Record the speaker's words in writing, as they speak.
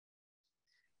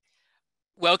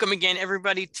Welcome again,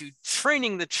 everybody, to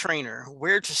Training the Trainer,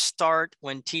 where to start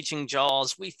when teaching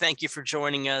JAWS. We thank you for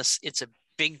joining us. It's a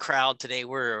big crowd today.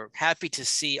 We're happy to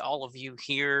see all of you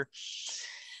here.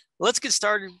 Let's get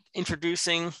started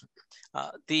introducing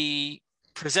the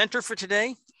presenter for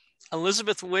today,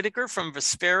 Elizabeth Whitaker from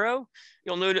Vispero.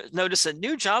 You'll notice a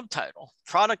new job title,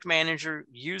 Product Manager,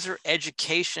 User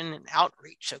Education and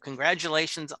Outreach. So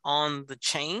congratulations on the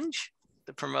change,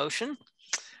 the promotion.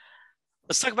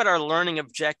 Let's talk about our learning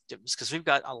objectives, because we've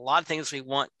got a lot of things we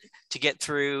want to get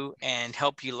through and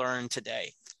help you learn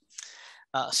today.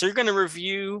 So you're going to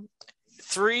review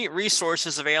 3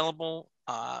 resources available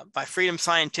by Freedom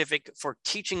Scientific for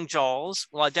teaching JAWS.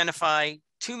 We'll identify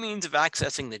 2 means of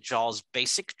accessing the JAWS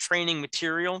basic training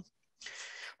material.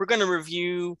 We're going to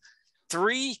review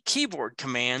 3 keyboard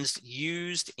commands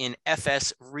used in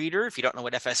FSReader. If you don't know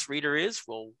what FSReader is,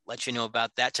 we'll let you know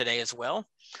about that today as well.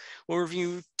 We'll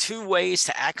review 2 ways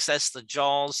to access the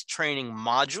JAWS training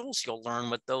modules. You'll learn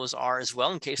what those are as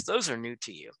well, in case those are new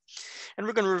to you. And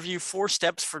we're going to review 4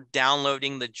 steps for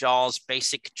downloading the JAWS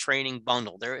basic training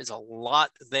bundle. There is a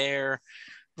lot there,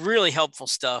 really helpful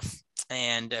stuff.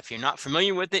 And if you're not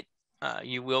familiar with it,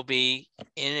 you will be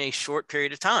in a short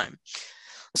period of time.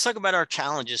 Let's talk about our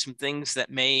challenges, some things that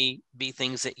may be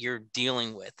things that you're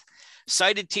dealing with.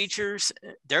 Sighted teachers,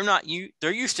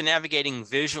 they're used to navigating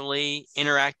visually,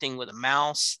 interacting with a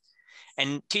mouse,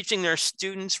 and teaching their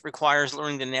students requires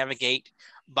learning to navigate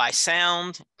by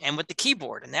sound and with the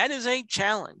keyboard, and that is a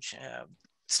challenge.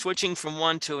 Switching from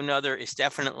one to another is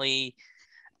definitely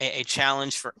a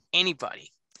challenge for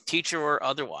anybody, teacher or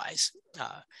otherwise.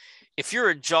 If you're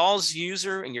a JAWS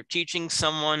user and you're teaching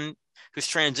someone who's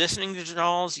transitioning to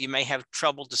JAWS, you may have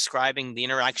trouble describing the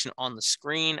interaction on the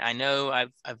screen. I know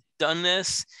I've done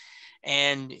this,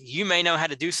 and you may know how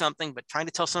to do something, but trying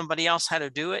to tell somebody else how to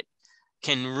do it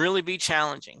can really be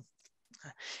challenging.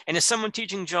 And as someone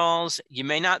teaching JAWS, you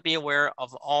may not be aware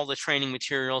of all the training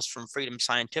materials from Freedom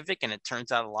Scientific, and it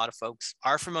turns out a lot of folks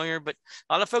are familiar, but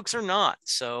a lot of folks are not.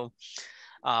 So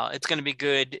it's going to be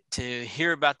good to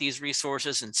hear about these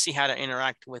resources and see how to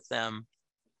interact with them.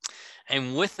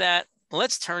 And with that,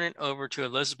 let's turn it over to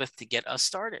Elizabeth to get us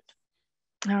started.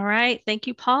 All right. Thank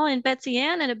you, Paul and Betsy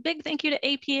Ann. And a big thank you to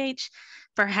APH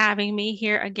for having me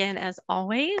here again, as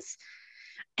always.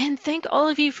 And thank all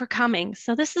of you for coming.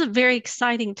 So this is a very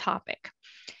exciting topic.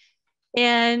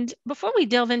 And before we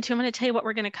delve into, I'm going to tell you what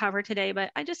we're going to cover today,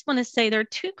 but I just want to say there are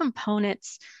 2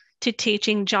 components to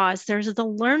teaching JAWS. There's the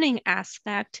learning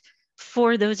aspect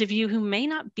for those of you who may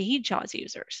not be JAWS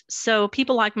users. So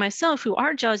people like myself who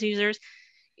are JAWS users,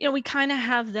 we kind of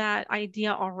have that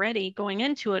idea already going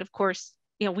into it. Of course,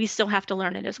 we still have to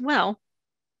learn it as well.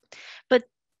 But,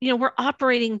 we're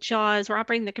operating JAWS, we're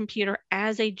operating the computer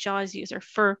as a JAWS user.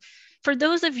 For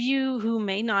those of you who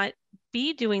may not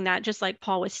be doing that, just like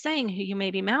Paul was saying, who you may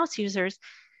be mouse users,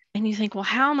 and you think, well,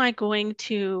 how am I going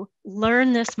to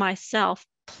learn this myself?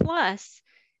 Plus,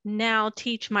 now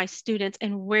teach my students,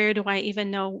 and where do I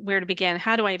even know where to begin?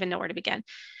 How do I even know where to begin?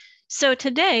 So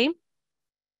today,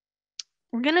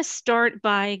 we're going to start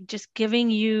by just giving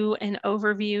you an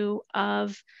overview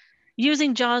of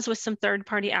using JAWS with some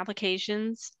third-party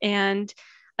applications and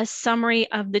a summary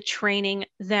of the training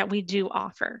that we do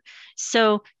offer.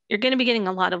 So you're going to be getting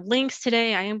a lot of links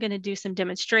today. I am going to do some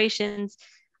demonstrations.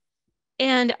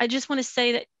 And I just want to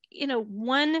say that,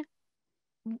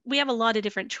 we have a lot of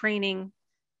different training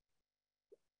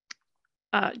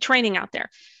out there.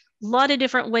 A lot of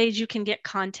different ways you can get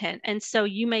content. And so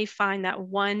you may find that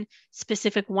one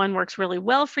specific one works really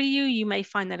well for you. You may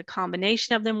find that a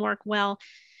combination of them work well.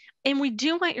 And we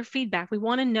do want your feedback. We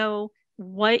want to know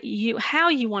how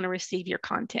you want to receive your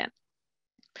content.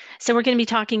 So we're going to be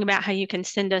talking about how you can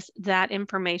send us that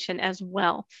information as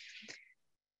well.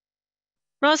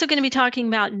 We're also going to be talking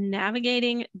about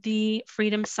navigating the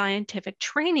Freedom Scientific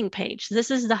training page.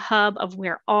 This is the hub of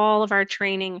where all of our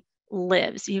training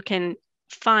lives. You can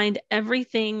find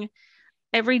everything,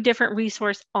 every different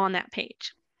resource on that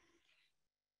page.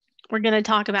 We're going to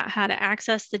talk about how to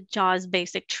access the JAWS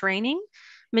basic training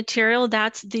material.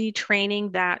 That's the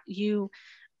training that you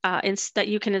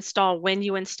can install when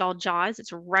you install JAWS.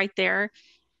 It's right there,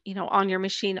 on your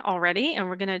machine already. And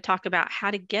we're going to talk about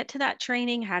how to get to that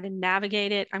training, how to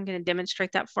navigate it. I'm going to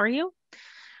demonstrate that for you.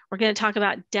 We're going to talk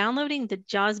about downloading the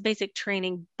JAWS basic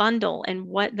training bundle and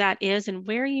what that is and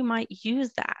where you might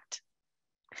use that.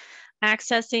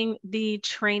 Accessing the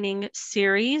training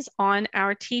series on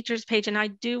our teachers page. And I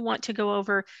do want to go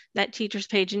over that teachers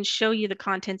page and show you the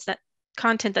content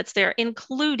that's there,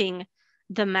 including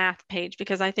the math page,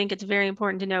 because I think it's very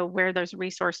important to know where those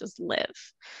resources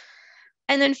live.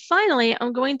 And then finally,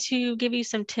 I'm going to give you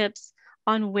some tips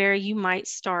on where you might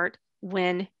start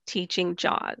when teaching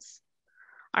JAWS.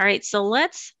 All right, so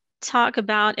let's talk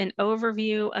about an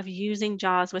overview of using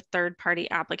JAWS with third-party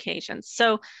applications.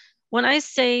 So when I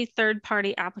say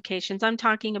third-party applications, I'm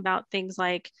talking about things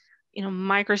like,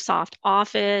 Microsoft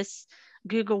Office,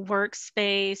 Google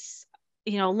Workspace,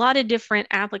 a lot of different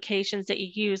applications that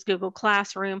you use, Google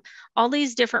Classroom, all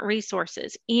these different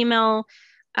resources, email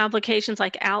applications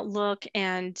like Outlook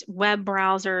and web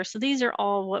browser. So these are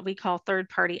all what we call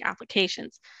third-party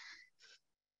applications.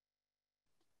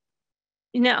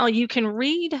 Now you can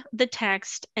read the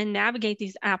text and navigate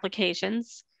these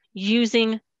applications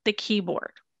using the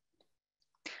keyboard.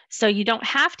 So you don't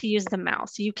have to use the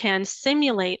mouse. You can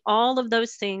simulate all of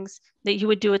those things that you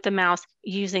would do with the mouse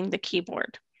using the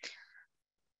keyboard.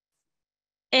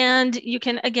 And you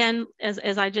can, again,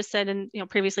 as I just said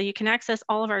previously, you can access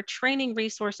all of our training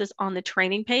resources on the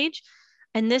training page.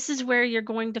 And this is where you're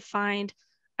going to find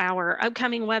our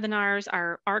upcoming webinars,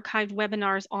 our archived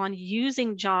webinars on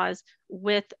using JAWS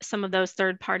with some of those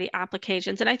third-party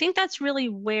applications. And I think that's really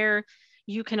where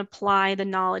you can apply the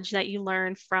knowledge that you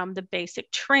learn from the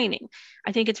basic training.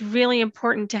 I think it's really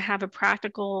important to have a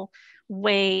practical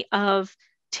way of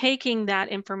taking that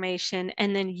information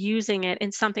and then using it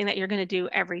in something that you're going to do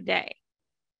every day.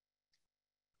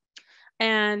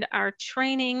 And our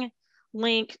training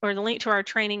link, or the link to our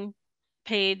training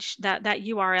page, that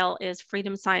URL is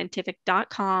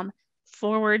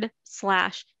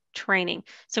freedomscientific.com/training.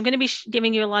 So I'm going to be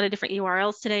giving you a lot of different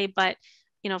URLs today, but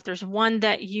if there's one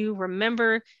that you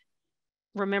remember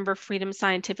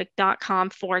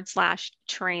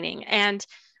freedomscientific.com/training. And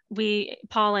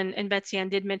Paul and Betsy Ann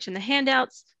did mention the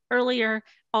handouts earlier.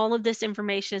 All of this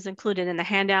information is included in the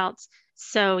handouts,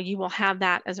 so you will have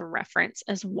that as a reference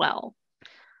as well.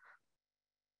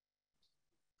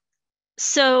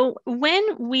 So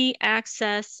when we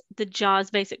access the JAWS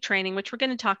basic training, which we're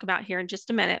going to talk about here in just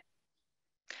a minute,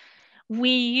 we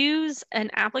use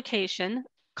an application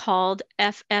called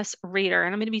FSReader,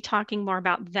 and I'm going to be talking more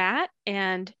about that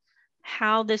and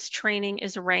how this training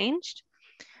is arranged.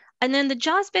 And then the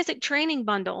JAWS basic training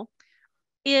bundle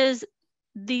is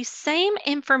the same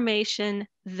information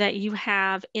that you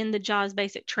have in the JAWS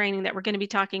basic training that we're going to be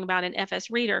talking about in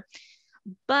FSReader,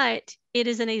 but it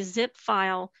is in a zip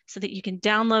file so that you can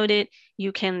download it,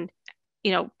 you can,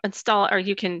 install, or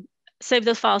you can save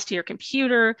those files to your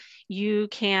computer, you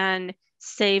can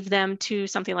save them to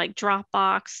something like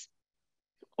Dropbox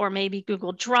or maybe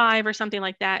Google Drive or something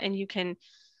like that, and you can,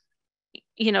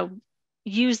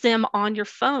 use them on your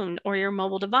phone or your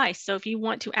mobile device. So if you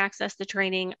want to access the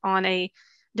training on a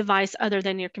device other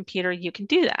than your computer, you can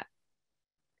do that.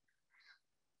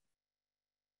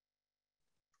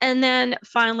 And then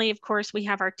finally, of course, we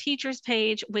have our teachers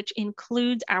page, which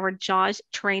includes our JAWS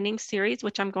training series,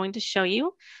 which I'm going to show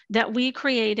you, that we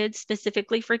created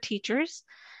specifically for teachers,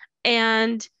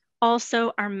 and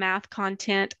also our math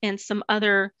content and some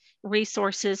other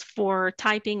resources for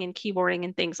typing and keyboarding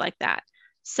and things like that.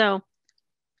 So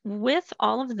with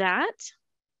all of that,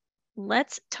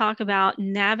 let's talk about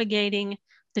navigating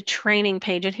the training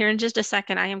page. And here in just a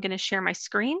second, I am going to share my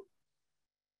screen.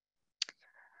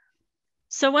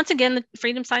 So once again, the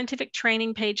Freedom Scientific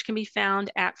training page can be found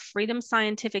at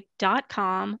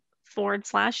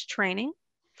freedomscientific.com/training.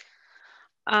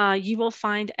 You will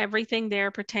find everything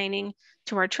there pertaining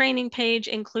to our training page,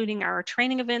 including our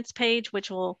training events page,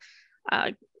 which will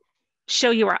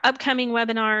show you our upcoming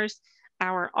webinars,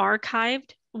 our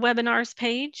archived webinars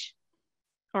page,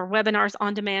 or webinars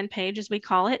on demand page, as we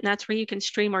call it. And that's where you can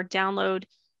stream or download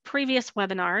previous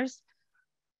webinars.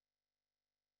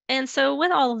 And so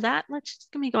with all of that, let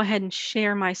me go ahead and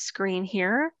share my screen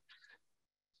here.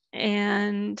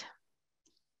 And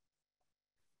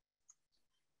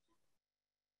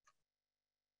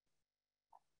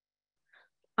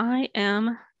I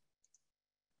am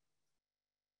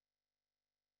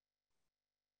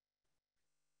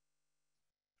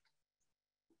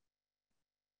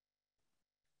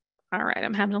all right,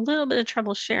 I'm having a little bit of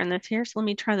trouble sharing this here, so let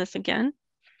me try this again.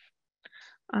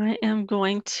 I am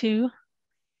going to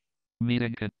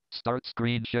meeting can start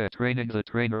screen share training the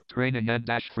trainer training and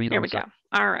dash freedom. Here we go.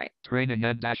 All right. Training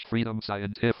and dash freedom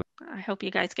scientific. I hope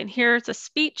you guys can hear the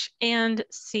speech and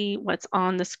see what's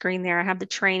on the screen there. I have the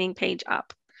training page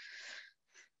up.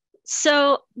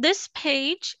 So this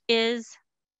page is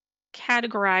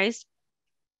categorized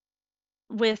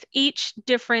with each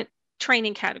different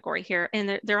training category here,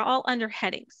 and they're all under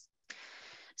headings.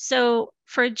 So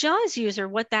for a JAWS user,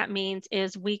 what that means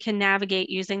is we can navigate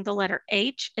using the letter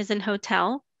H as in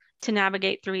hotel to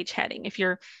navigate through each heading. If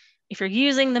you're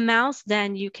using the mouse,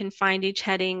 then you can find each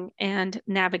heading and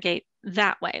navigate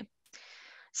that way.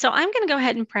 So I'm going to go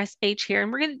ahead and press H here,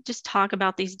 and we're going to just talk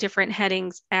about these different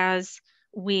headings as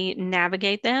we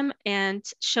navigate them and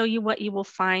show you what you will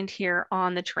find here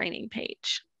on the training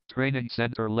page. Training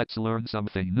Center, let's learn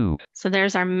something new. So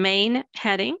there's our main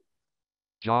heading.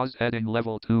 JAWS heading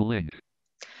level 2 link.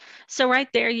 So right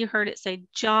there, you heard it say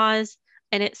JAWS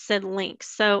and it said link.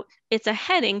 So it's a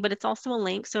heading, but it's also a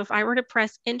link. So if I were to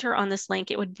press enter on this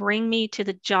link, it would bring me to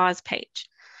the JAWS page.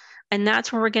 And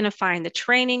that's where we're going to find the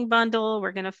training bundle.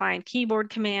 We're going to find keyboard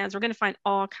commands. We're going to find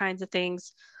all kinds of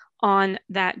things on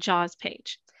that JAWS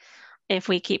page. If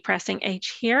we keep pressing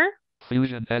H here.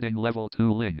 Fusion heading level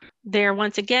 2 link. There,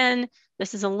 once again,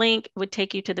 this is a link. It would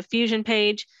take you to the Fusion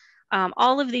page.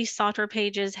 All of these software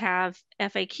pages have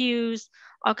FAQs,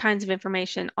 all kinds of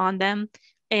information on them,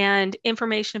 and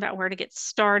information about where to get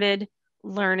started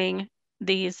learning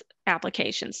these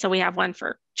applications. So we have one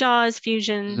for JAWS,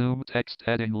 Fusion. Zoom text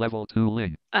heading level 2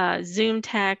 link. Zoom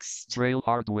text. Braille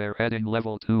hardware heading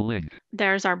level 2 link.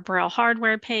 There's our Braille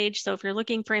hardware page. So if you're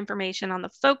looking for information on the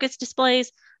focus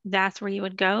displays, that's where you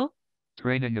would go.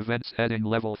 Training events heading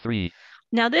level 3.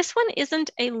 Now this one isn't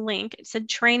a link. It said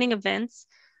training events.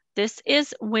 This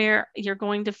is where you're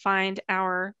going to find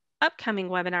our upcoming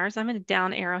webinars. I'm going to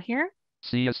down arrow here.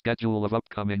 See a schedule of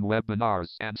upcoming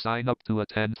webinars and sign up to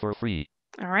attend for free.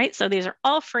 All right, so these are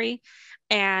all free.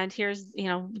 And here's,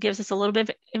 gives us a little bit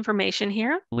of information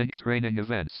here. Link training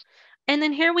events. And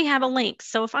then here we have a link.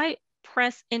 So if I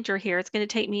press enter here, it's going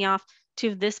to take me off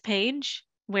to this page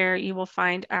where you will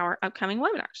find our upcoming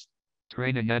webinars.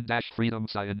 Training N-Freedom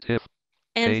Scientific.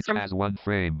 And Page has 1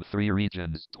 frame, 3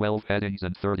 regions, 12 headings,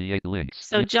 and 38 links.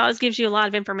 So JAWS gives you a lot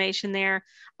of information there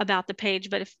about the page,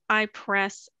 but if I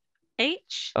press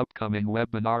H. Upcoming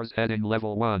webinars heading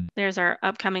level 1. There's our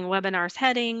upcoming webinars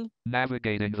heading.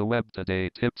 Navigating the web today,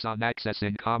 tips on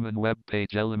accessing common web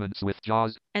page elements with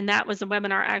JAWS. And that was a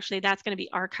webinar. Actually, that's going to be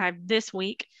archived this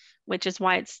week, which is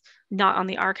why it's not on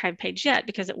the archive page yet,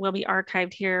 because it will be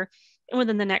archived here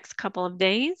within the next couple of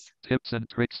days. Tips and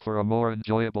tricks for a more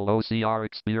enjoyable OCR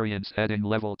experience heading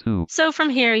level 2. So from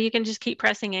here, you can just keep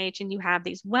pressing H and you have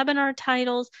these webinar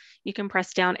titles. You can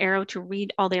press down arrow to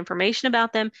read all the information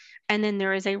about them. And then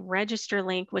there is a register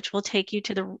link, which will take you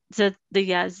to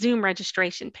the Zoom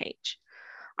registration page.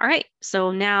 All right,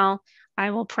 so now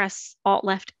I will press Alt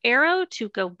left arrow to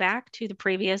go back to the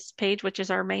previous page, which is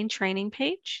our main training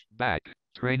page. Back,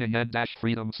 training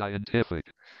N-Freedom Scientific.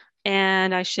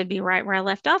 And I should be right where I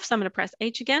left off. So I'm going to press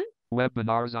H again.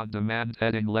 Webinars on demand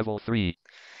heading level 3.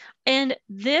 And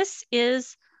this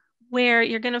is where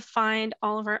you're going to find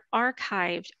all of our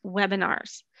archived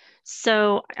webinars.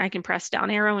 So I can press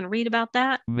down arrow and read about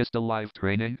that. Missed a live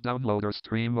training? Download or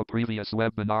stream a previous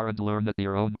webinar and learn at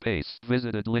your own pace.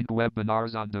 Visited link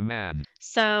webinars on demand.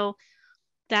 So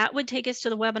that would take us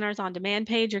to the webinars on demand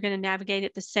page. You're going to navigate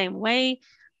it the same way.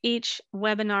 Each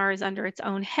webinar is under its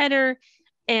own header.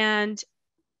 And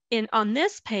on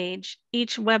this page,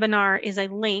 each webinar is a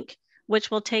link,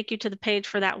 which will take you to the page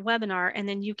for that webinar. And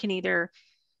then you can either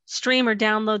stream or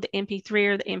download the MP3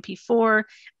 or the MP4.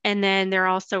 And then there are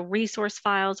also resource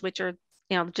files, which are,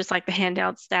 just like the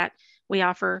handouts that we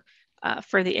offer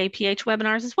for the APH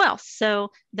webinars as well.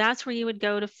 So that's where you would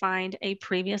go to find a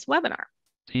previous webinar.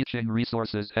 Teaching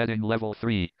resources heading level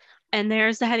 3. And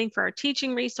there's the heading for our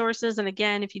teaching resources. And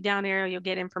again, if you down arrow, you'll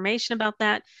get information about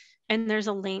that. And there's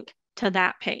a link to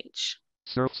that page.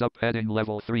 Surfs Up heading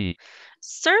level 3.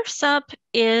 Surfs Up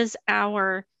is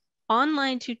our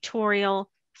online tutorial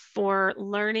for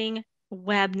learning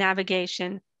web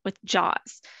navigation with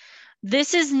JAWS.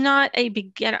 This is not a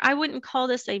beginner. I wouldn't call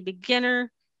this a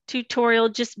beginner tutorial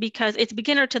just because it's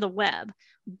beginner to the web.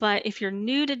 But if you're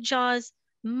new to JAWS,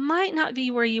 might not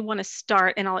be where you want to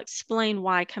start. And I'll explain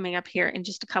why coming up here in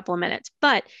just a couple of minutes.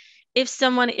 But if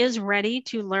someone is ready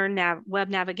to learn web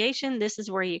navigation, this is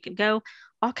where you can go.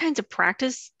 All kinds of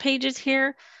practice pages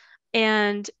here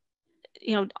and,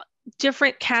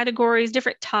 different categories,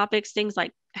 different topics, things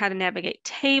like how to navigate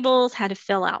tables, how to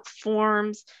fill out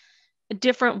forms,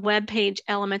 different web page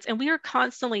elements. And we are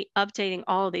constantly updating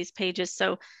all of these pages.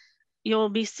 So you'll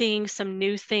be seeing some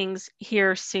new things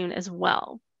here soon as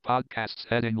well. Podcasts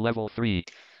heading level 3.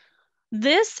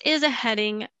 This is a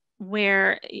heading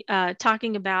where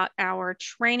talking about our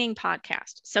training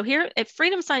podcast. So here at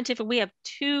Freedom Scientific, we have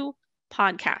 2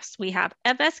 podcasts. We have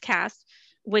FScast,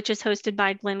 which is hosted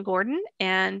by Glenn Gordon.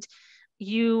 And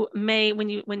you may,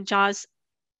 when JAWS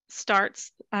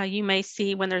starts, you may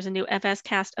see when there's a new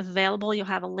FScast available, you'll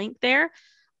have a link there,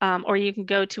 or you can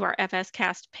go to our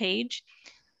FScast page.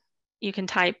 You can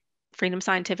type Freedom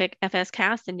Scientific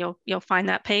FScast and you'll find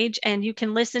that page, and you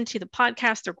can listen to the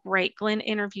podcast. They're great. Glenn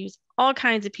interviews all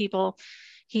kinds of people.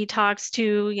 He talks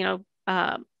to,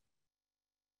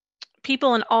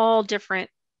 people in all different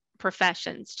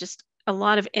professions, just a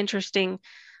lot of interesting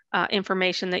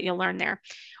information that you'll learn there.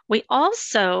 We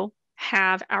also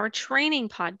have our training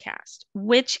podcast,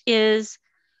 which is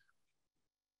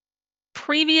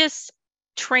previous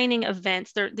training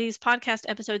events. These podcast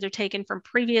episodes are taken from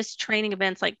previous training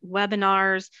events like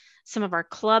webinars, some of our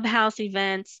clubhouse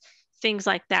events, things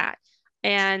like that.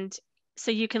 And so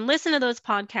you can listen to those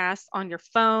podcasts on your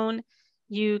phone.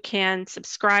 You can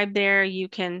subscribe there. You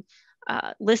can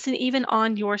listen even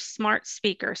on your smart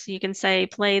speaker. So you can say,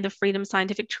 play the Freedom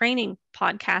Scientific Training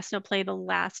podcast, and it'll play the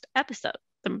last episode,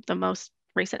 the most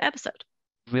recent episode.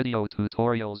 Video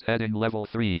tutorials heading level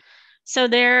 3. So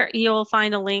there you'll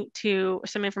find a link to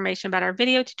some information about our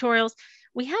video tutorials.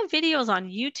 We have videos on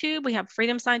YouTube. We have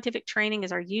Freedom Scientific Training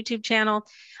as our YouTube channel,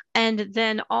 and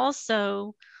then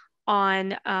also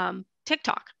on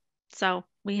TikTok. So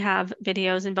we have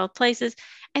videos in both places.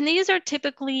 And these are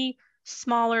typically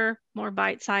smaller, more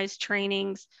bite-sized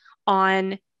trainings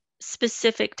on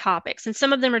specific topics. And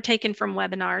some of them are taken from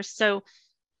webinars. So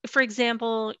for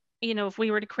example, if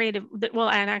we were to create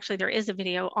and actually there is a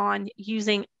video on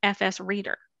using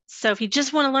FSReader. So if you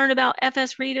just want to learn about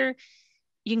FSReader,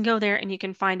 you can go there and you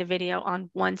can find a video on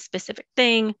one specific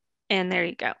thing, and there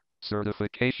you go.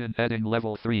 Certification heading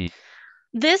level 3.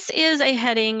 This is a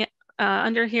heading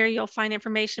under here. You'll find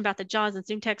information about the JAWS and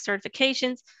ZoomText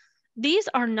certifications. These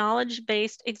are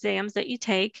knowledge-based exams that you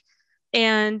take,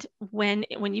 and when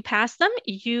you pass them,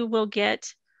 you will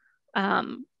get a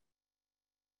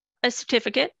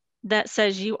certificate that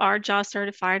says you are JAWS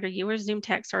certified or you are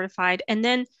ZoomText certified. And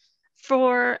then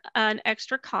for an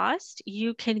extra cost,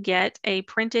 you can get a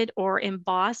printed or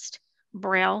embossed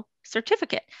Braille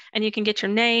certificate, and you can get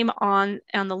your name on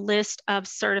the list of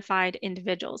certified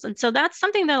individuals. And so that's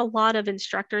something that a lot of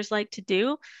instructors like to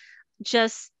do,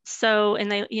 just so,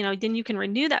 and they, then you can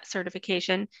renew that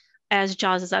certification as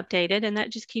JAWS is updated, and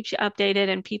that just keeps you updated,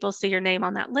 and people see your name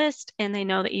on that list and they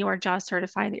know that you are JAWS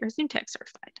certified, that you're ZoomText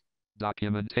certified.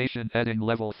 Documentation heading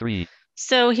level 3.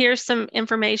 So here's some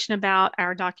information about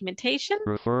our documentation.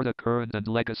 Refer to current and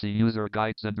legacy user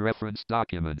guides and reference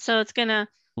documents. So it's going to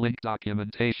link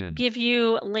documentation. Give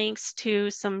you links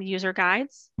to some user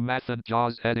guides. Math and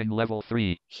JAWS heading level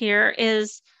 3. Here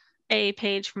is a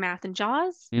page for Math and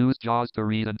JAWS. Use JAWS to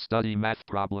read and study math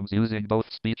problems using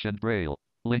both speech and Braille.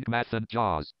 Link Math and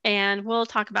JAWS. And we'll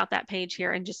talk about that page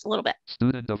here in just a little bit.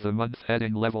 Student of the Month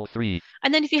heading level 3.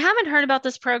 And then if you haven't heard about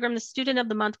this program, the Student of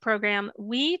the Month program,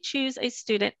 we choose a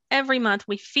student every month.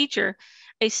 We feature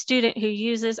a student who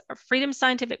uses Freedom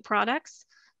Scientific products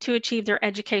to achieve their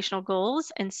educational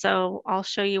goals. And so I'll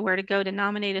show you where to go to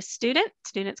nominate a student.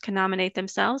 Students can nominate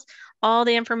themselves. All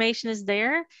the information is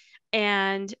there,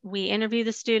 and we interview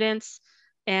the students,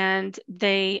 and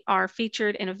they are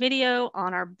featured in a video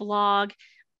on our blog,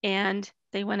 and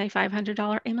they win a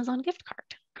 $500 Amazon gift card.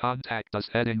 Contact us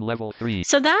heading level 3.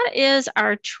 So that is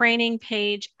our training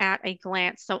page at a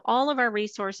glance. So all of our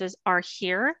resources are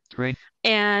here.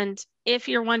 And if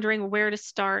you're wondering where to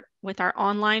start with our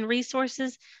online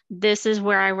resources, this is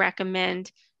where I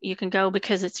recommend you can go,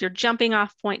 because it's your jumping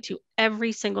off point to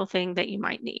every single thing that you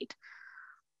might need.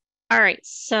 All right,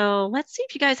 so let's see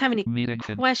if you guys have any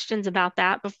questions about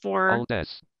that before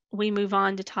we move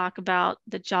on to talk about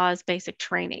the JAWS basic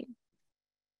training.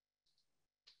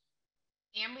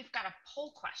 And we've got a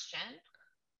poll question.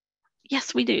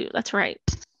 Yes, we do. That's right.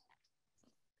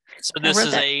 So this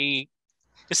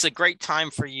is a great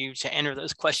time for you to enter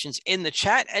those questions in the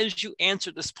chat as you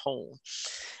answer this poll.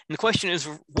 And the question is,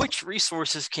 which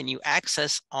resources can you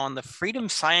access on the Freedom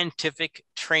Scientific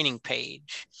Training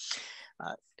page?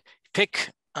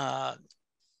 Pick all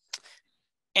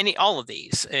of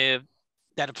these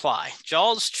that apply.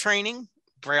 JAWS training,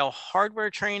 Braille hardware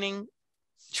training,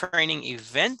 training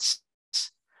events,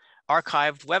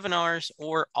 archived webinars,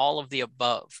 or all of the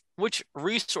above. Which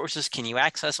resources can you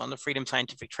access on the Freedom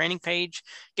Scientific Training page?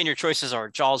 Again, your choices are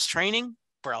JAWS training,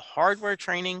 Braille hardware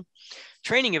training,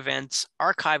 training events,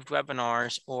 archived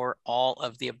webinars, or all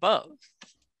of the above.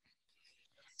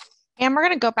 And we're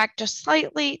going to go back just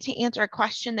slightly to answer a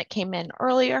question that came in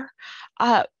earlier.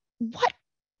 What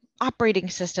operating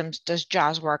systems does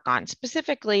JAWS work on?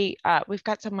 Specifically, we've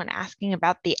got someone asking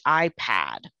about the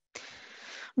iPad.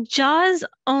 JAWS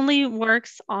only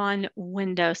works on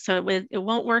Windows, so it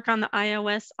won't work on the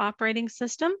iOS operating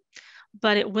system,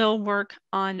 but it will work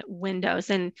on Windows.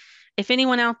 And if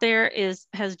anyone out there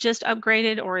has just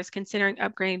upgraded or is considering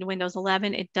upgrading to Windows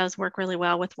 11, it does work really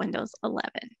well with Windows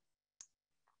 11.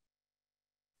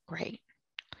 Great.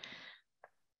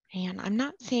 And I'm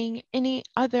not seeing any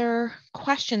other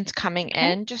questions coming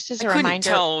in. Just as I a couldn't reminder.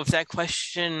 tell if that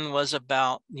question was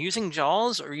about using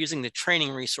JAWS or using the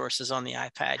training resources on the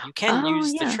iPad. You can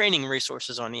use the training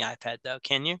resources on the iPad though,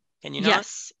 can you? Can you not?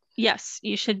 Yes. Yes,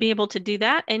 you should be able to do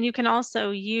that. And you can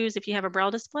also use, if you have a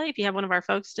Braille display, if you have one of our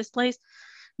folks displays,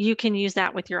 you can use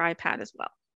that with your iPad as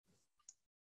well.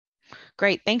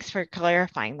 Great. Thanks for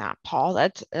clarifying that, Paul.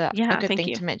 That's a good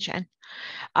thing to mention.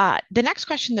 The next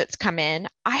question that's come in,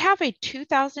 I have a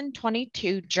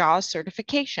 2022 JAWS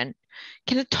certification.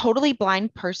 Can a totally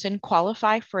blind person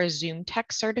qualify for a Zoom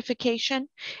Tech certification?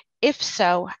 If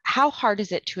so, how hard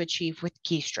is it to achieve with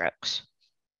keystrokes?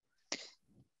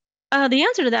 The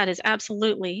answer to that is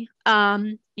absolutely.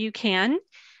 You can.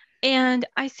 And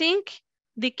I think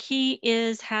the key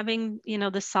is having,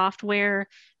 the software,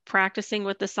 practicing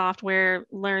with the software,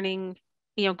 learning,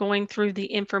 going through the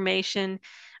information.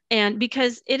 And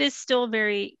because it is still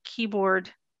very keyboard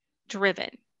driven.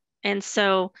 And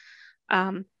so,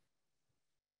 and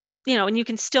you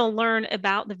can still learn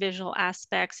about the visual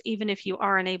aspects, even if you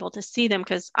are unable to see them,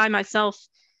 because I myself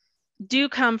do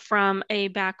come from a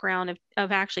background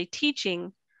of actually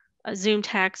teaching Zoom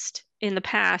text in the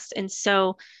past. And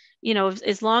so,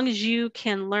 as long as you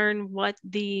can learn what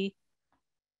the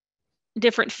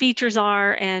different features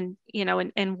are and,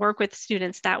 and work with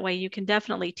students that way, you can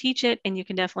definitely teach it and you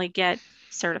can definitely get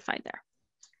certified there.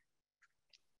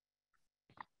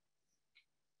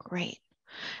 Great.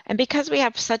 And because we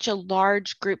have such a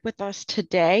large group with us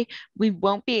today, we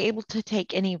won't be able to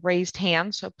take any raised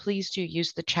hands. So please do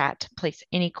use the chat to place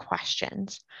any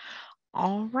questions.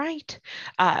 All right.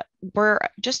 We're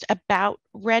just about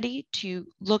ready to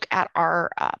look at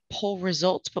our poll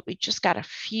results, but we just got a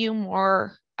few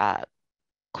more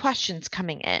questions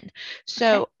coming in.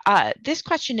 So this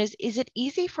question is it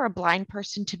easy for a blind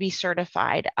person to be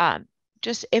certified?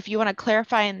 Just if you want to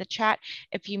clarify in the chat,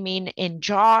 if you mean in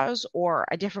JAWS or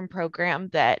a different program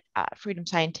that Freedom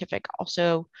Scientific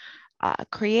also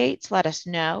creates, let us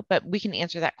know, but we can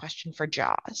answer that question for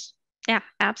JAWS. Yeah,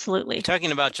 absolutely.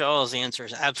 Talking about JAWS, the answer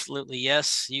is absolutely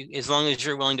yes. As long as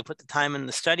you're willing to put the time and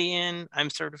the study in. I'm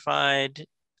certified.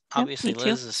 Obviously,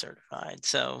 Liz is certified,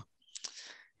 so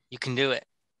you can do it.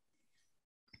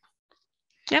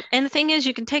 Yep, and the thing is,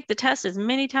 you can take the test as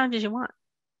many times as you want.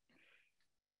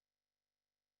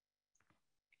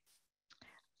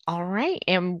 All right,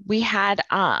 and we had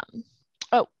a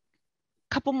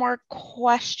couple more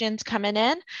questions coming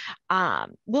in.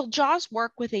 Will JAWS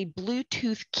work with a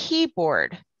Bluetooth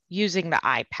keyboard using the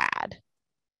iPad?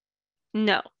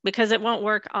 No, because it won't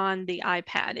work on the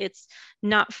iPad. It's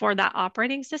not for that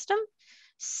operating system.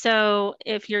 So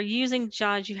if you're using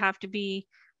JAWS, you have to be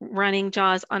running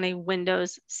JAWS on a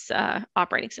Windows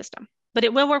operating system. But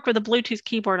it will work with a Bluetooth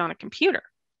keyboard on a computer.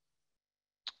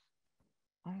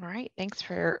 All right, thanks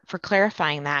for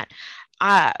clarifying that.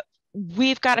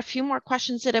 We've got a few more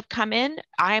questions that have come in.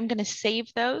 I'm going to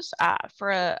save those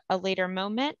for a later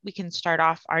moment. We can start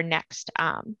off our next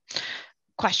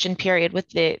question period with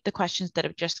the questions that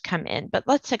have just come in. But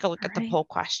let's take a look at the poll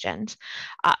questions.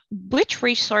 Which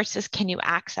resources can you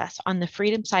access on the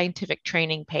Freedom Scientific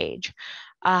training page?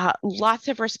 Lots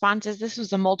of responses. This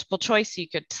was a multiple choice, so you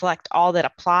could select all that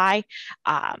apply.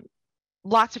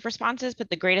 Lots of responses,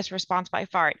 but the greatest response by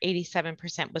far at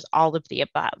 87% was all of the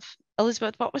above.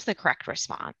 Elizabeth, what was the correct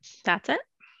response? That's it.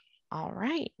 All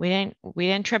right. We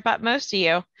didn't trip up most of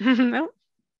you. Nope.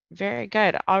 Very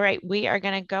good. All right. We are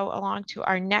going to go along to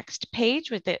our next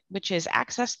page with it, which is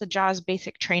access the JAWS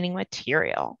basic training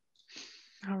material.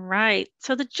 All right.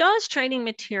 So the JAWS training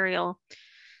material,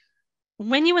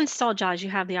 when you install JAWS, you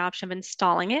have the option of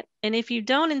installing it. And if you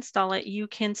don't install it, you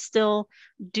can still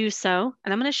do so.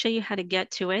 And I'm going to show you how to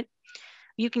get to it.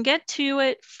 You can get to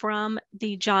it from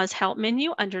the JAWS help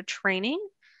menu under training.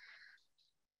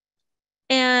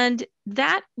 And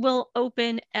that will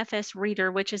open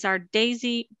FSReader, which is our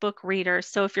DAISY book reader.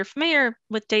 So if you're familiar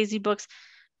with DAISY books,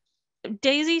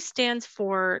 DAISY stands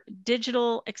for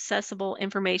Digital Accessible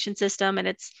Information System, and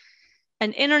it's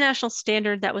an international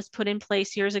standard that was put in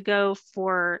place years ago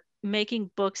for making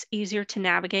books easier to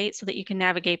navigate so that you can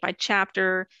navigate by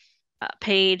chapter,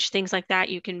 page, things like that.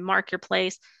 You can mark your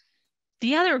place.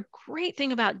 The other great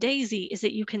thing about DAISY is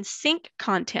that you can sync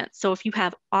content. So if you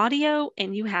have audio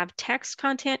and you have text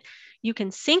content, you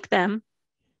can sync them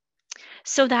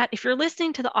so that if you're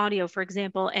listening to the audio, for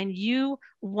example, and you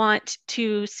want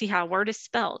to see how a word is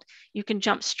spelled, you can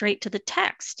jump straight to the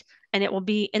text and it will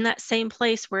be in that same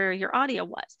place where your audio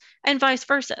was, and vice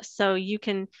versa. So you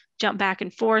can jump back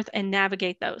and forth and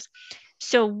navigate those.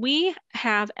 So we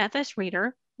have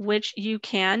FSReader, which you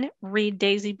can read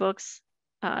DAISY books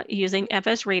using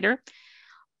FSReader.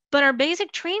 But our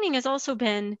basic training has also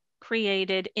been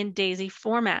created in DAISY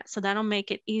format. So that'll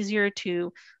make it easier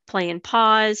to play and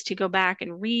pause, to go back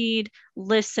and read,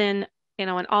 listen, and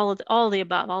all of the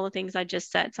above, all the things I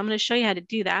just said. So I'm going to show you how to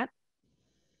do that.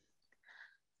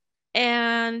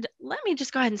 And let me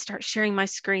just go ahead and start sharing my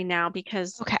screen now,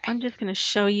 because I'm just going to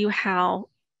show you how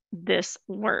this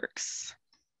works.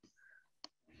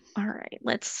 All right,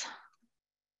 let's.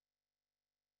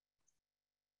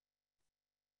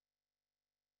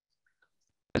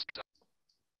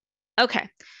 Okay,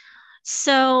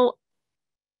 so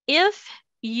if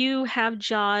you have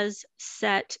JAWS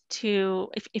set to,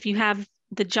 if you have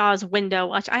the JAWS window,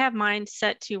 which I have mine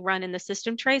set to run in the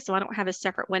system tray, so I don't have a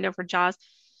separate window for JAWS.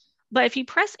 But if you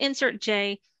press Insert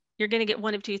J, you're going to get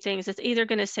one of two things. It's either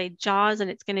going to say JAWS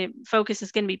and it's going to focus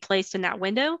is going to be placed in that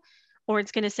window, or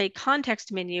it's going to say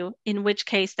context menu, in which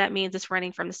case that means it's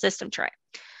running from the system tray.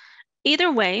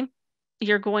 Either way,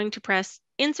 you're going to press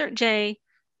Insert J.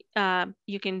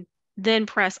 You can then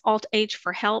press Alt H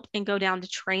for help and go down to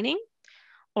training.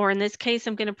 Or in this case,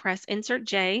 I'm going to press Insert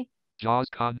J. JAWS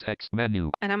context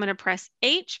menu. And I'm going to press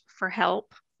H for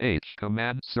help. H,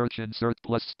 command, search, insert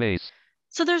plus space.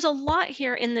 So there's a lot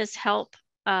here in this help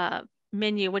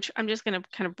menu, which I'm just going to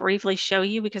kind of briefly show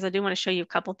you, because I do want to show you a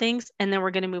couple things, and then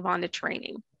we're going to move on to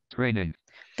training. Training.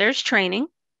 There's training.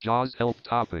 JAWS help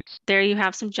topics. There you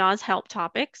have some JAWS help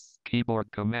topics.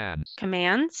 Keyboard commands.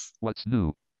 Commands. What's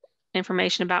new?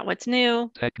 Information about what's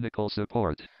new. Technical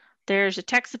support. There's a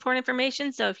tech support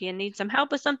information. So if you need some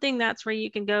help with something, that's where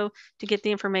you can go to get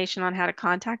the information on how to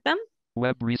contact them.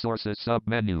 Web resources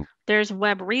submenu. There's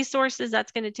web resources.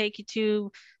 That's going to take you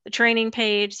to the training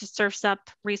page, the Surf's Up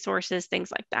resources,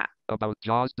 things like that. About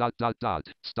JAWS ...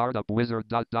 Startup Wizard ...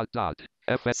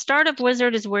 Startup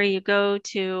Wizard is where you go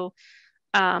to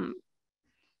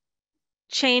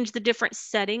change the different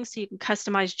settings so you can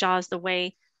customize JAWS the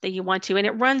way that you want to. And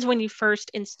it runs when you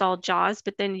first install JAWS,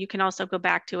 but then you can also go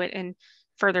back to it and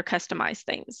further customize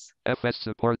things. FS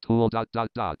support tool ...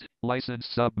 License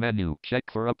submenu. Check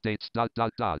for updates ...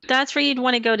 That's where you'd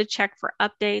want to go to check for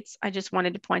updates. I just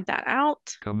wanted to point that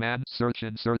out. Command, search,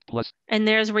 insert plus. And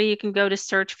there's where you can go to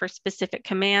search for specific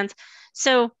commands.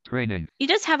 So training. You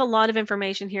just have a lot of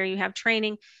information here. You have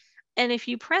training. And if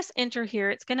you press enter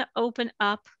here, it's going to open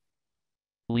up.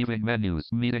 Leaving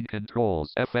menus, meeting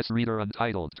controls, FSReader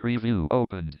untitled, tree view,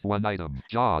 opened, one item,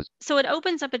 JAWS. So it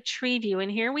opens up a tree view,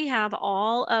 and here we have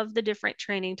all of the different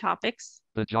training topics.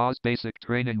 The JAWS basic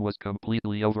training was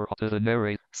completely overhauled to the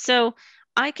narrate. So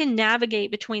I can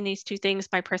navigate between these two things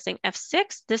by pressing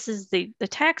F6. This is the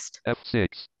text. F6,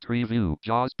 tree view,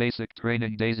 JAWS basic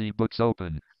training, DAISY books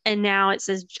open. And now it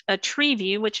says a tree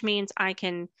view, which means I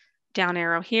can down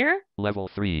arrow here. Level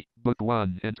 3, Book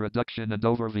 1, Introduction and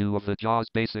Overview of the JAWS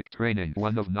Basic Training,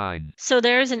 1 of 9. So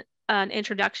there's an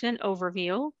introduction and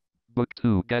overview. Book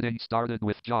 2, Getting Started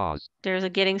with JAWS. There's a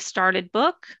Getting Started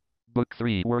book. Book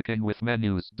 3, Working with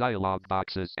Menus, Dialog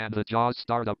Boxes, and the JAWS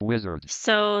Startup Wizard.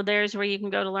 So there's where you can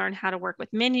go to learn how to work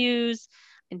with menus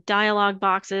and dialog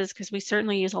boxes, because we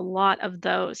certainly use a lot of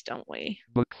those, don't we?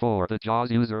 Book 4, the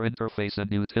JAWS User Interface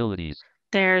and Utilities.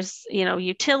 There's,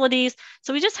 utilities.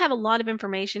 So we just have a lot of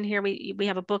information here. We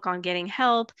have a book on getting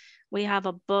help. We have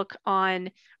a book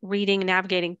on reading,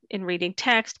 navigating, and reading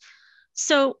text.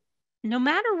 So no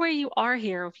matter where you are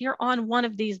here, if you're on one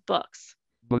of these books.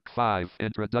 Book 5,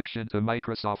 Introduction to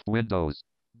Microsoft Windows.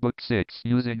 Book 6,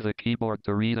 Using the Keyboard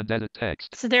to Read and Edit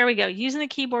Text. So there we go, using the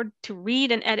keyboard to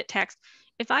read and edit text.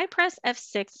 If I press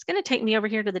F6, it's going to take me over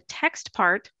here to the text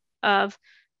part of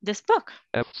this book.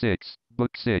 F6,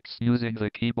 Book 6, Using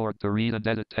the Keyboard to Read and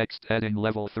Edit Text, heading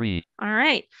level 3. All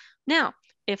right. Now,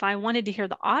 if I wanted to hear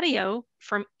the audio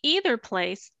from either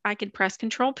place, I could press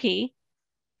Control P.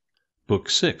 Book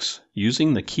 6,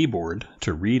 Using the Keyboard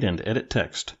to Read and Edit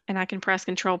Text. And I can press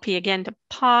Control P again to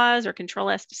pause, or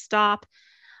Control S to stop.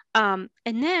 And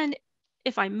then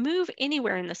if I move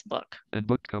anywhere in this book. And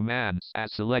book commands,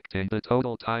 as selecting the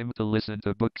total time to listen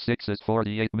to Book 6 is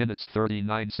 48 minutes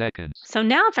 39 seconds. So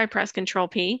now if I press Control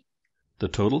P. The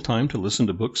total time to listen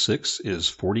to Book 6 is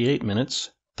 48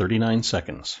 minutes 39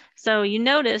 seconds. So you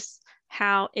notice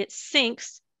how it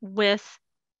syncs with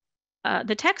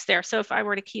the text there. So if I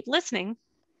were to keep listening.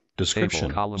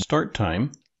 Description, start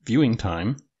time, viewing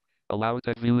time. Allowed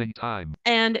at viewing time.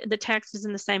 And the text is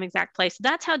in the same exact place.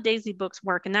 That's how DAISY books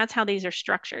work, and that's how these are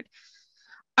structured.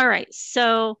 All right,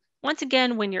 so once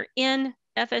again, when you're in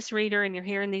FSReader and you're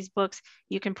here in these books,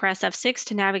 you can press F6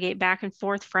 to navigate back and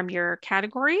forth from your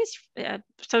categories,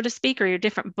 so to speak, or your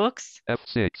different books.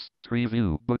 F6, tree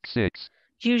view, Book 6.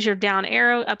 Use your down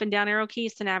arrow, up and down arrow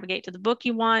keys to navigate to the book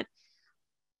you want.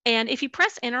 And if you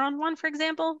press enter on one, for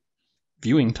example,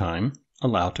 Viewing time,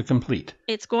 allow to complete.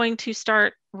 It's going to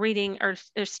start reading or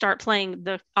start playing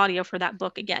the audio for that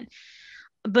book again.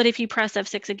 But if you press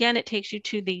F6 again, it takes you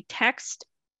to the text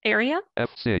area.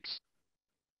 F6.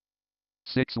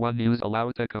 6-1 use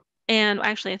allow to And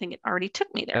actually, I think it already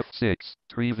took me there. F6.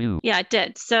 Tree view. Yeah, it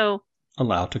did. So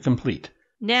Allow to complete.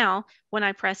 now when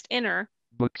I pressed enter,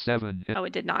 Book 7. oh,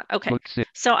 it did not. Okay. Book 6.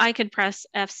 So I could press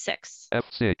F6.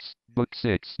 F6. Book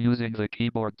 6. Using the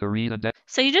keyboard to read and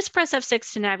So you just press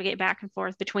F6 to navigate back and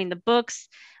forth between the books,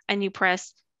 and you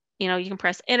press, you can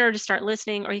press enter to start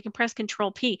listening, or you can press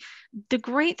Control P. The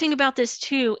great thing about this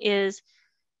too is,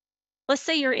 let's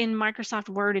say you're in Microsoft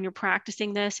Word and you're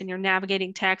practicing this and you're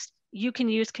navigating text, you can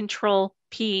use Control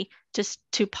P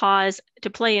to pause, to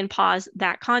play and pause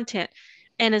that content.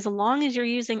 And as long as you're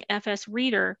using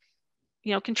FSReader,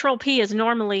 Control P is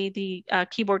normally the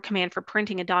keyboard command for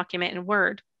printing a document in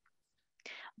Word.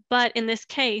 But in this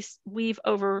case, we've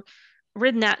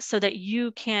overridden that so that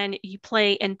you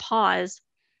play and pause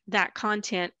that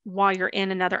content while you're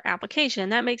in another application.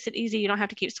 That makes it easy. You don't have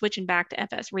to keep switching back to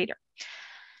FSReader.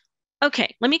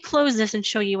 Okay, let me close this and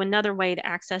show you another way to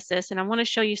access this. And I want to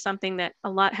show you something that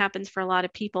happens for a lot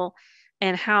of people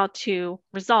and how to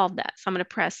resolve that. So I'm going to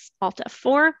press Alt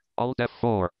F4. Alt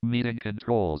F4, meeting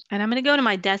controls. And I'm going to go to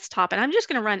my desktop, and I'm just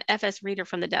going to run FSReader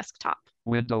from the desktop.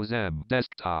 Windows M,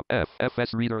 desktop, F,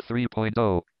 FSReader 3.0.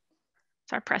 So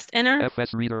I pressed enter.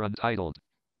 FSReader untitled.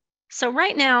 So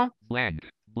right now, blank.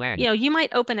 You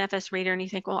might open FSReader and you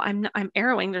think, well, I'm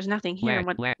arrowing. There's nothing here.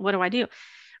 What do I do?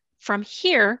 From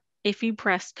here, if you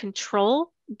press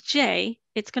Control J,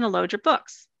 it's going to load your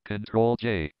books. Control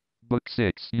J. Book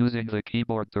 6, using the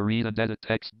keyboard to read and edit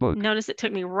text book. Notice it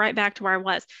took me right back to where I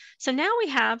was. So now we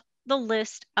have the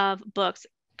list of books.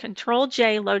 Control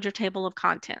J, load your table of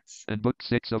contents. And book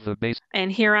 6 of the base. And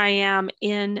here I am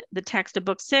in the text of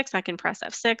book 6. I can press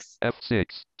F6. F6,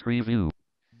 tree view.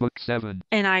 Book 7.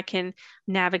 And I can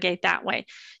navigate that way.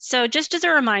 So just as a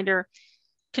reminder,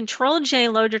 Control J,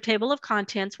 load your table of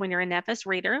contents when you're in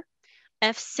FSReader.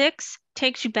 F6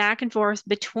 takes you back and forth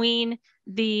between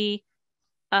the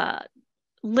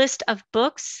list of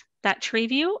books, that tree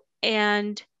view,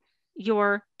 and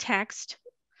your text.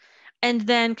 And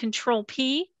then Control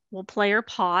P will play or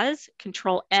pause.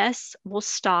 Control S will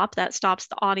stop. That stops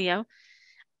the audio.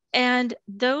 And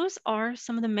those are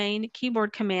some of the main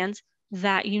keyboard commands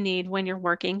that you need when you're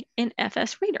working in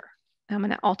FSReader. I'm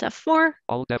going to Alt F4.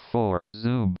 Alt F4,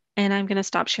 zoom. And I'm going to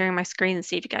stop sharing my screen and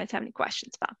see if you guys have any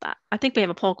questions about that. I think we have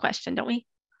a poll question, don't we?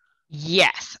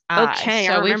 Yes. Okay.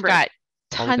 So we've got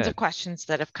tons of questions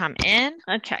that have come in.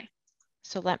 Okay.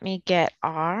 So let me get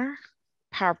our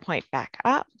PowerPoint back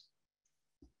up.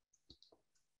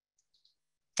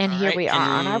 And here we are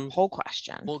on our poll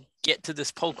question. We'll get to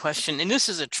this poll question. And this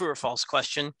is a true or false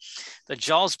question. The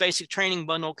JAWS Basic Training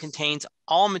Bundle contains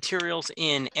all materials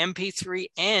in MP3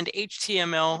 and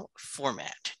HTML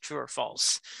format. True or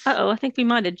false? Uh-oh, I think we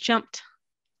might have jumped.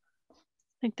 I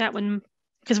think that one,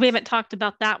 because we haven't talked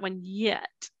about that one yet.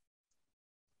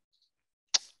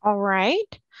 All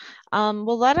right.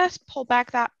 Well, let us pull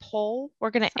back that poll.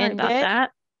 We're going to end it.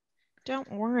 That.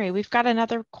 Don't worry. We've got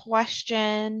another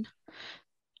question.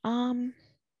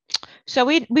 So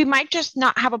we might just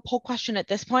not have a poll question at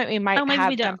this point. We might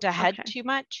have jumped ahead too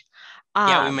much.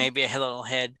 Yeah, we may be a little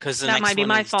ahead because the next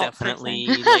one is definitely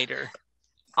later.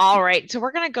 All right. So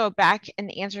we're going to go back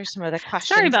and answer some of the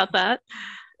questions. Sorry about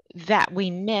that we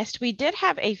missed. We did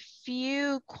have a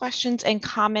few questions and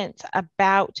comments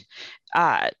about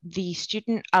the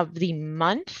student of the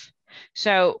month.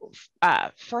 So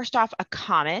first off, a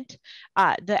comment,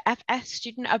 the FS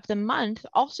Student of the Month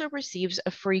also receives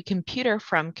a free computer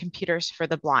from Computers for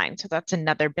the Blind. So that's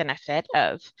another benefit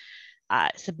of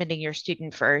submitting your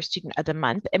student for Student of the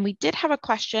Month. And we did have a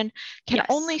question, can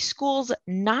only schools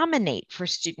nominate for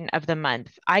Student of the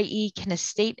Month, i.e. can a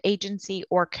state agency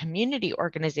or community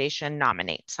organization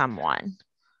nominate someone?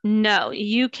 No,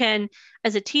 you can,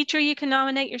 as a teacher, you can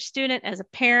nominate your student, as a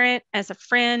parent, as a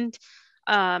friend.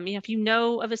 If you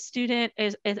know of a student,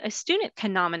 a student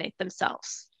can nominate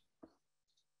themselves.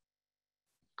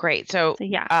 Great. So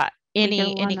yeah,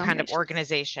 any kind of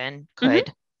organization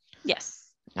could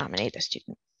nominate a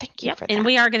student. Thank you for that. And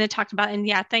we are going to talk about, and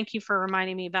thank you for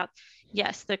reminding me about,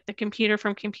 the computer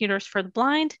from Computers for the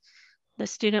Blind. The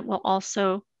student will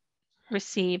also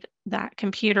receive that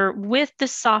computer with the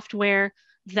software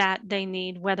that they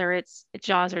need, whether it's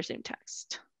JAWS or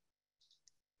ZoomText.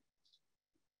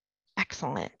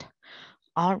 Excellent.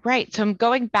 All right, so I'm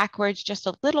going backwards just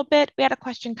a little bit. We had a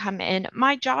question come in.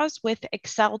 My JAWS with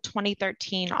Excel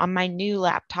 2013 on my new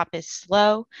laptop is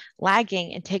slow,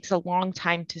 lagging, and takes a long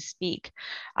time to speak.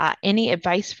 Any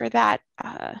advice for that,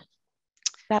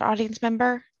 that audience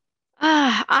member?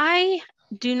 I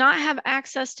do not have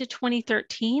access to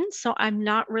 2013, so I'm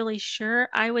not really sure.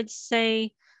 I would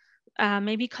say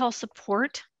maybe call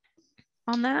support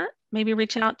on that. Maybe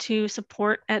reach out to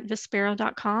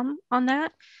support@vispero.com on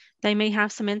that. They may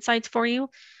have some insights for you.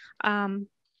 Yeah,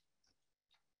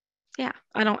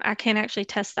 I can't actually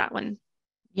test that one.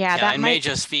 Yeah, Yeah, that it may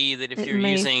just be that if it you're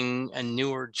may- using a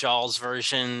newer JAWS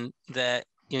version, that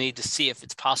you need to see if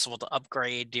it's possible to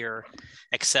upgrade your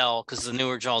Excel, because the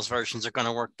newer JAWS versions are going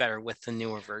to work better with the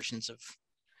newer versions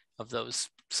of those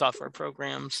software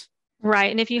programs.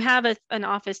 Right. And if you have an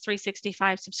Office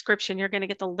 365 subscription, you're going to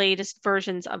get the latest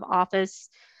versions of Office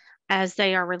as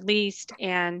they are released,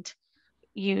 and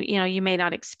you may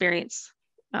not experience,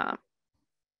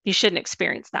 you shouldn't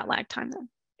experience that lag time then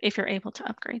if you're able to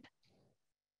upgrade.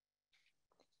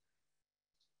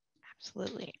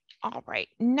 Absolutely. All right,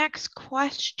 next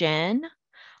question.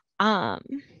 What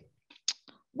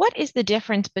is the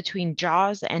difference between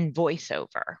JAWS and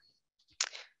VoiceOver?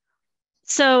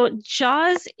 So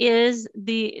JAWS is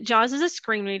a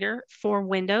screen reader for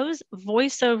Windows.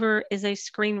 VoiceOver is a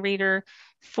screen reader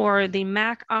for the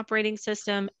Mac operating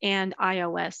system and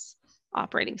iOS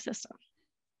operating system.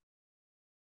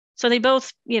 So they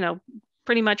both,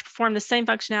 pretty much perform the same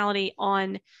functionality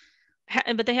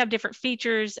but they have different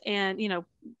features and,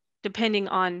 depending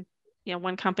on,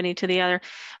 one company to the other.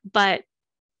 But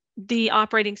the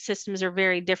operating systems are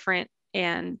very different,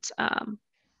 and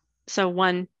so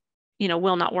one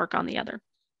will not work on the other.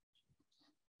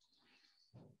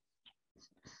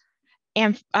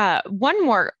 And one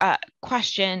more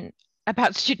question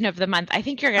about Student of the Month. I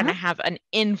think you're going to have an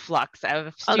influx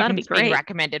of students being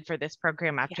recommended for this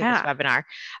program after this webinar,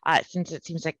 since it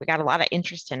seems like we got a lot of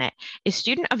interest in it. Is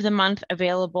Student of the Month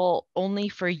available only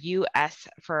for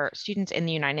for students in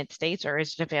the United States, or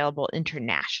is it available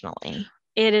internationally?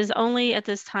 It is only at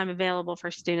this time available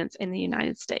for students in the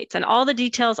United States. And all the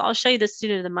details, I'll show you the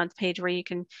Student of the Month page where you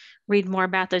can read more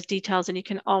about those details, and you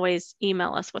can always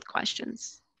email us with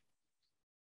questions.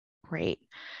 Great.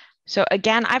 So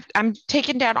again, I'm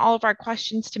taking down all of our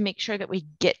questions to make sure that we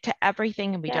get to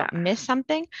everything and we don't miss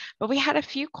something. But we had a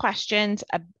few questions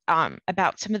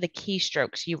about some of the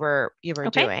keystrokes you were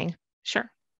doing.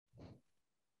 Sure.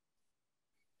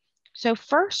 So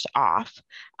first off,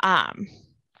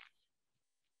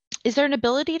 is there an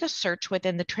ability to search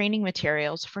within the training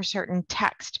materials for certain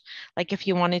text, like if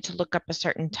you wanted to look up a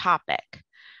certain topic?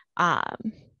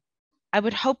 I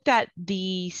would hope that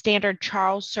the standard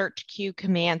Charles search queue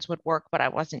commands would work, but I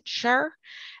wasn't sure.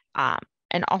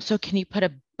 And also, can you put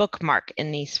a bookmark in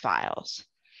these files?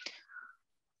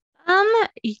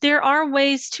 There are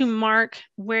ways to mark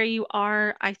where you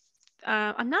are.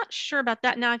 I'm not sure about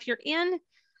that. Now, if you're in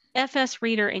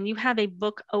FSReader and you have a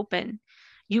book open,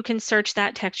 you can search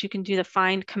that text. You can do the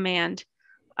find command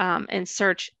and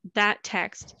search that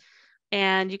text.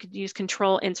 And you could use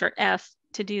Control Insert F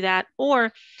to do that.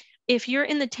 Or if you're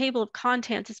in the table of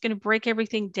contents, it's going to break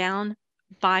everything down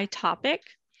by topic.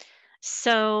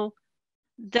 So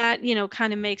that,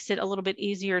 kind of makes it a little bit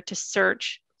easier to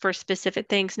search for specific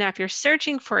things. Now, if you're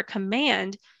searching for a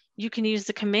command, you can use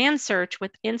the command search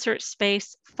with insert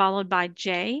space followed by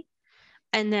J,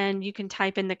 and then you can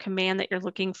type in the command that you're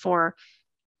looking for,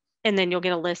 and then you'll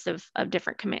get a list of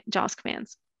different JAWS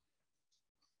commands.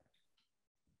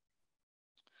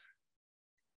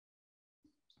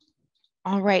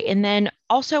 All right, and then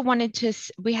also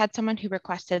we had someone who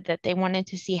requested that they wanted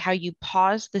to see how you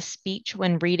pause the speech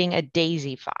when reading a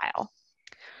DAISY file.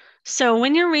 So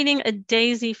when you're reading a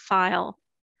DAISY file,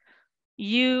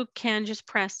 you can just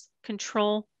press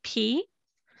Control P.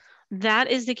 That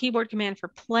is the keyboard command for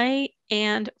play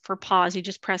and for pause. You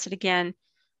just press it again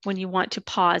when you want to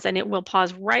pause, and it will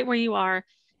pause right where you are.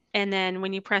 And then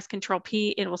when you press Control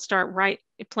P, it will start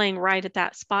playing right at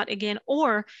that spot again.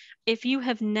 Or if you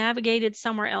have navigated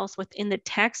somewhere else within the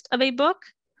text of a book,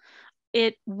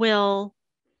 it will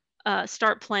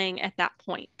start playing at that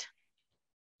point.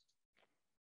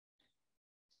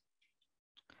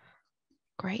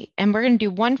 Great. And we're going to do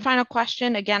one final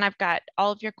question. Again, I've got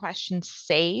all of your questions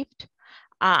saved.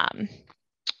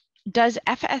 Does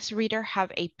FSReader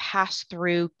have a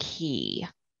pass-through key?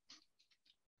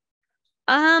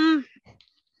 I'm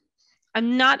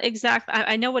not exactly,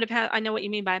 I know what you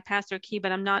mean by a pass-through key,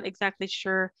 but I'm not exactly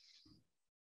sure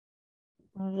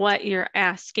what you're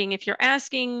asking. If you're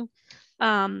asking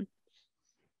one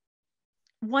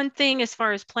thing as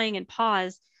far as playing and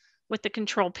pause, with the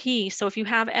Control P. So if you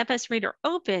have FSReader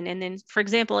open, and then, for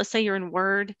example, let's say you're in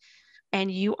Word and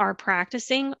you are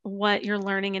practicing what you're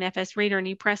learning in FSReader and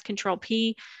you press Control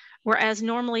P, whereas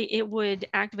normally it would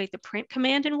activate the print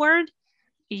command in Word,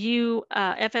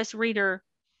 FSReader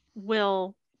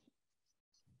will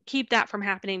keep that from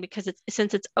happening because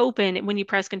since it's open, when you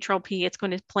press Control P, it's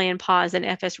going to play and pause in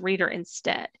FSReader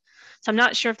instead. So I'm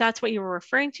not sure if that's what you were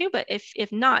referring to, but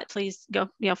if not, please go,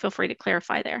 feel free to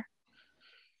clarify there.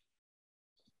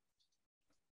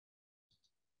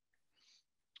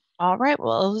 All right,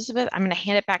 well, Elizabeth, I'm going to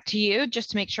hand it back to you just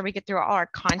to make sure we get through all our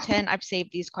content. I've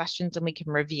saved these questions and we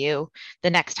can review the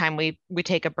next time we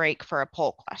take a break for a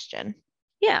poll question.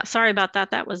 Yeah, sorry about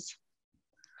that. That was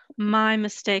my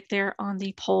mistake there on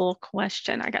the poll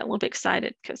question. I got a little bit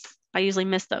excited because I usually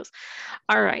miss those.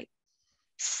 All right,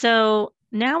 so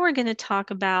now we're going to talk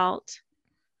about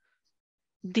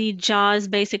the JAWS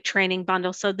Basic Training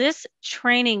Bundle. So this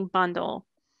training bundle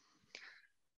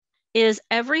is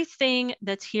everything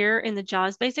that's here in the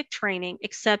JAWS Basic Training,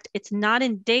 except it's not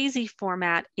in DAISY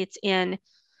format. It's in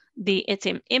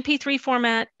MP3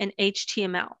 format and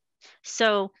HTML.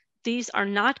 So these are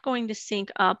not going to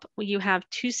sync up. You have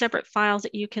two separate files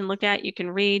that you can look at. You can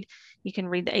read the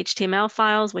HTML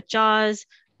files with JAWS,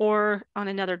 or on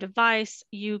another device,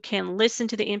 you can listen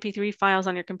to the MP3 files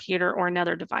on your computer or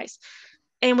another device.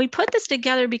 And we put this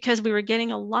together because we were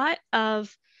getting a lot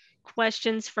of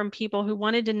questions from people who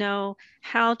wanted to know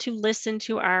how to listen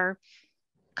to our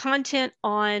content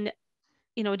on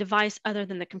a device other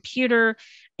than the computer.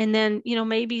 And then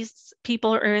maybe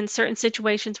people are in certain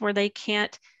situations where they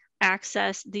can't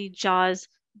access the JAWS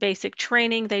Basic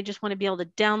Training. They just want to be able to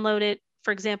download it.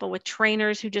 For example, with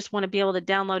trainers who just want to be able to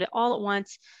download it all at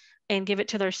once and give it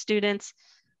to their students,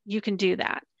 you can do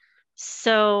that.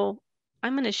 So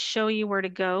I'm going to show you where to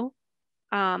go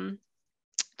to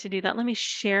do that. Let me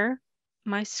share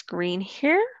my screen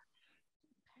here.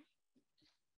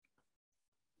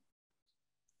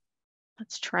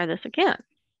 Let's try this again.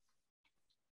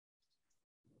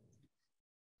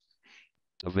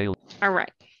 Available. All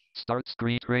right. Start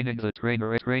screen training the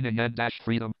trainer training and dash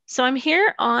freedom. So I'm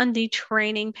here on the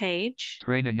training page.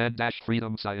 Training and dash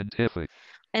freedom scientific.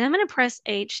 And I'm going to press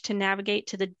H to navigate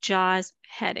to the JAWS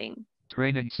heading.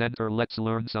 Training Center, let's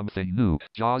learn something new.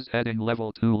 JAWS heading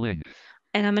level 2 link.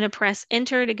 And I'm going to press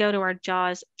enter to go to our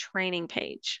JAWS training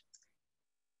page.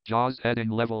 JAWS heading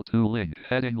level 2 link.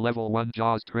 Heading level 1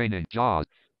 JAWS training. JAWS.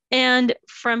 And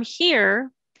from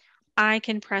here, I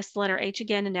can press the letter H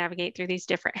again and navigate through these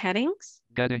different headings.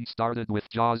 Getting started with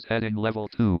JAWS heading level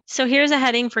 2. So here's a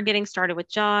heading for getting started with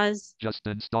JAWS. Just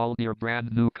installed your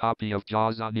brand new copy of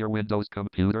JAWS on your Windows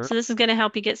computer. So this is going to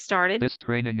help you get started. This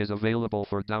training is available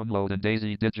for download in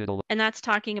DAISY Digital. And that's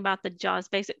talking about the JAWS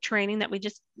Basic Training that we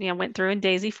just went through in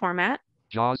DAISY format.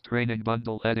 JAWS Training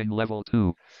Bundle heading level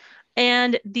 2.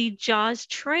 And the JAWS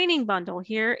Training Bundle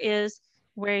here is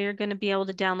where you're going to be able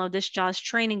to download this JAWS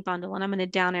Training Bundle. And I'm going to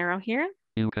down arrow here.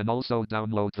 You can also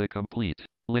download the complete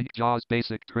link JAWS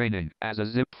Basic Training as a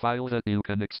zip file that you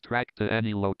can extract to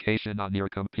any location on your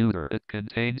computer. It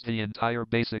contains the entire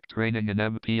basic training in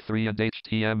MP3 and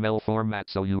HTML format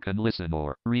so you can listen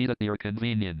or read at your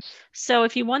convenience. So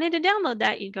if you wanted to download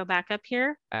that, you'd go back up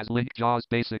here. As link JAWS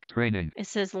Basic Training. It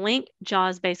says link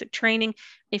JAWS Basic Training.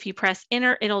 If you press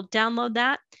enter, it'll download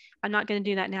that. I'm not going to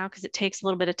do that now because it takes a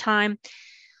little bit of time.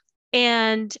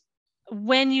 And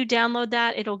when you download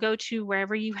that, it'll go to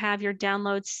wherever you have your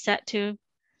downloads set to.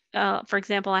 For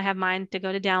example, I have mine to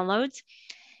go to downloads,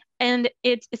 and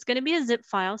it's going to be a zip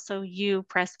file. So you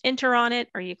press enter on it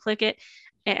or you click it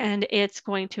and it's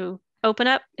going to open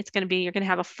up. You're going to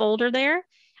have a folder there,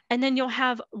 and then you'll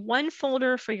have one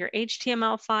folder for your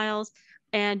HTML files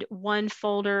and one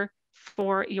folder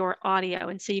for your audio.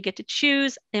 And so you get to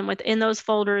choose, and within those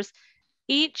folders,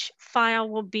 each file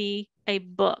will be a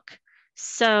book.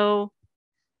 So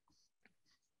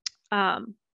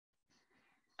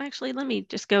actually, let me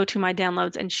just go to my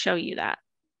downloads and show you that.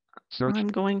 Search. I'm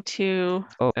going to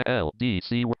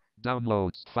OLDC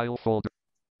downloads file folder.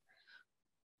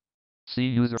 C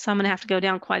user. So I'm going to have to go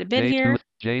down quite a bit J2, here.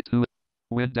 J2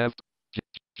 WinDev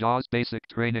JAWS Basic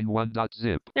Training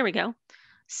 1.zip. There we go.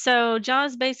 So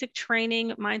JAWS Basic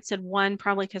Training, mine said 1,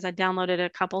 probably because I downloaded it a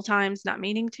couple times, not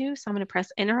meaning to. So I'm going to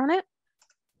press enter on it.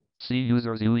 C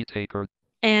users Whitaker.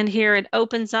 And here it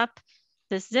opens up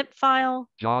this zip file.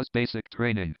 JAWS Basic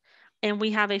Training. And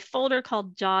we have a folder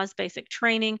called JAWS Basic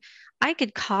Training. I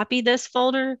could copy this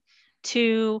folder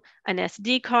to an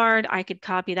SD card. I could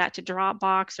copy that to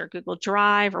Dropbox or Google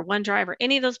Drive or OneDrive or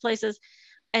any of those places.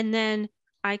 And then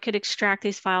I could extract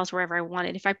these files wherever I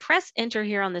wanted. If I press enter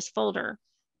here on this folder.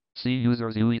 C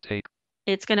users Whitaker.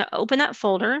 It's going to open that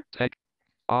folder.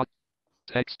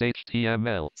 Text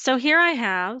HTML. So here I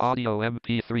have Audio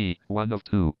MP3, 1 of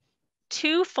 2.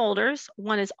 2 folders.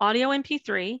 One is audio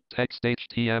MP3, Text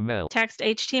HTML. text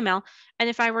HTML. And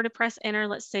if I were to press enter,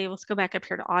 let's go back up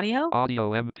here to audio.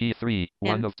 Audio MP3,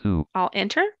 1 of 2. I'll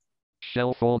enter.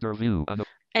 Shell folder view.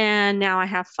 And now I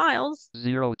have files.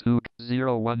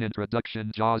 0201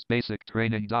 Introduction JAWS Basic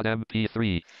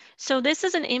Training.mp3. So this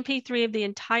is an MP3 of the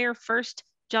entire first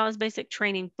JAWS Basic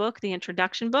Training book, the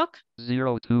introduction book.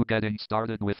 02 Getting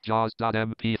Started with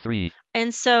JAWS.mp3.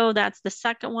 And so that's the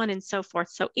second one and so forth.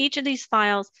 So each of these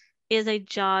files is a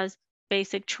JAWS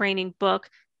Basic Training book,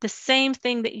 the same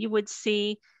thing that you would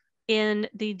see in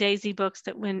the DAISY books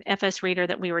that when FSReader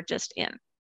that we were just in.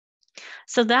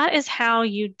 So that is how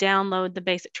you download the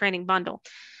basic training bundle.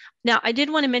 Now, I did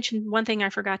want to mention one thing I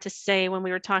forgot to say when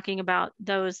we were talking about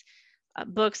those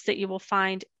books that you will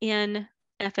find in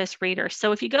FSReader.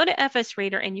 So if you go to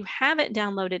FSReader and you haven't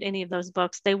downloaded any of those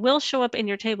books, they will show up in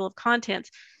your table of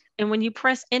contents. And when you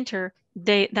press enter,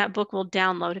 that book will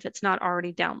download if it's not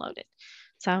already downloaded.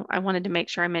 So I wanted to make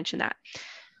sure I mentioned that.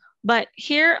 But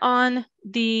here on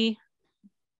the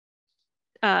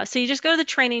so you just go to the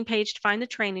training page to find the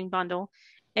training bundle,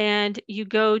 and you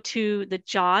go to the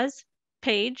JAWS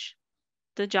page,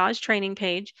 the JAWS training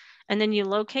page, and then you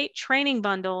locate training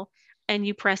bundle and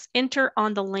you press enter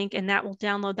on the link, and that will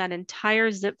download that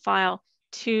entire zip file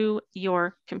to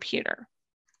your computer.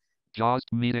 JAWS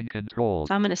meeting controls.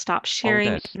 So I'm going to stop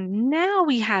sharing. Now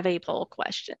we have a poll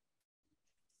question.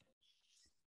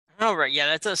 All right. Yeah,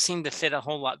 that does seem to fit a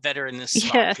whole lot better in this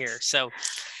spot here. So,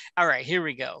 all right, here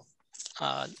we go.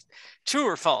 True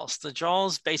or false? The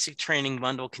JAWS Basic Training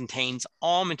Bundle contains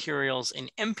all materials in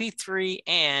MP3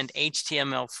 and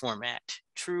HTML format.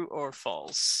 True or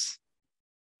false?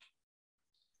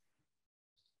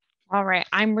 All right,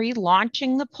 I'm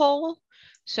relaunching the poll.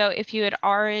 So if you had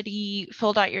already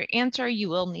filled out your answer, you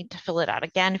will need to fill it out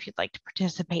again if you'd like to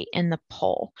participate in the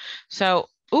poll. So,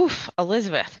 oof,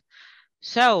 Elizabeth,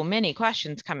 so many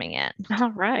questions coming in.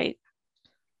 All right.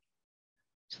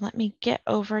 So let me get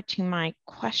over to my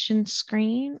question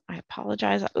screen. I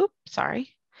apologize. Oops,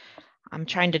 sorry. I'm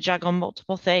trying to juggle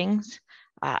multiple things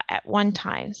at one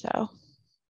time. So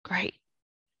great.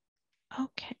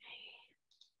 Okay.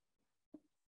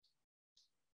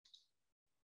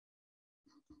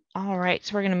 All right,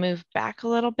 so we're going to move back a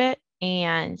little bit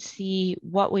and see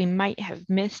what we might have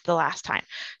missed the last time.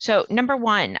 So number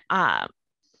one,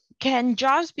 can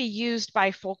JAWS be used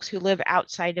by folks who live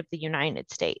outside of the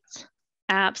United States?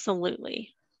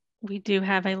 Absolutely. We do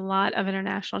have a lot of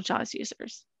international JAWS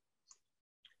users.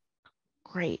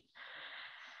 Great.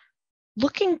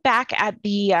 Looking back at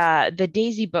the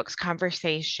DAISY books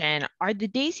conversation, are the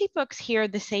DAISY books here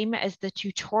the same as the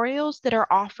tutorials that are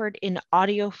offered in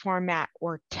audio format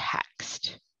or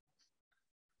text?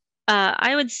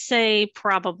 I would say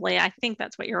probably. I think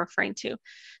that's what you're referring to.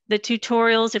 The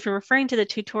tutorials, if you're referring to the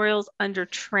tutorials under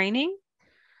training,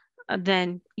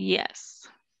 then yes.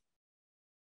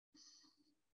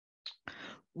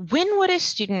 When would a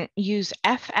student use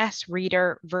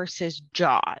FSReader versus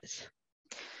JAWS?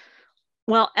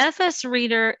 Well,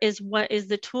 FSReader is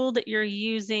the tool that you're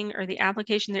using, or the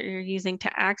application that you're using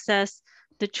to access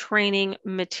the training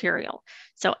material.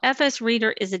 So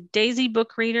FSReader is a DAISY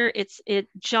book reader.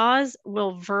 JAWS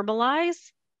will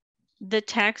verbalize the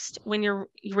text when you're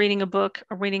reading a book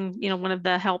or reading, one of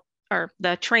the help or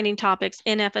the training topics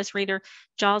in FSReader.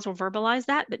 JAWS will verbalize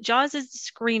that, but JAWS is the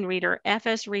screen reader.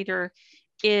 FSReader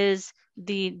is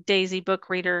the DAISY book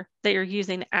reader that you're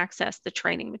using to access the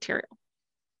training material.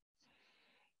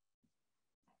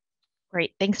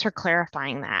 Great, thanks for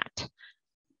clarifying that.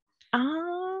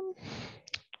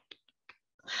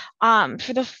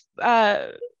 For the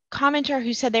commenter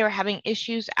who said they were having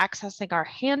issues accessing our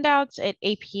handouts at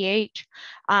APH,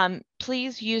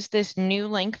 please use this new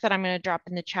link that I'm going to drop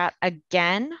in the chat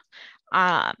again,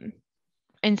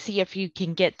 and see if you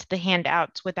can get to the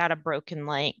handouts without a broken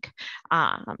link.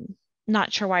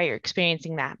 Not sure why you're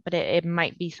experiencing that, but it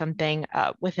might be something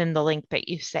within the link that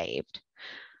you saved.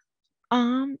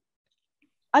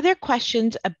 Other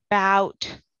questions about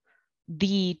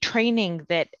the training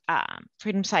that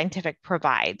Freedom Scientific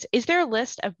provides. Is there a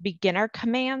list of beginner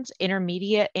commands,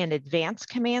 intermediate, and advanced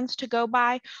commands to go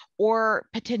by? Or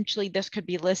potentially this could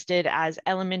be listed as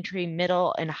elementary,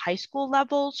 middle, and high school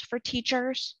levels for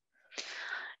teachers?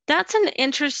 That's an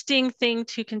interesting thing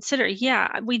to consider.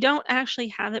 Yeah, we don't actually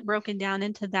have it broken down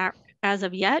into that as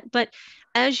of yet, but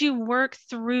as you work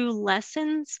through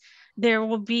lessons, there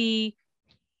will be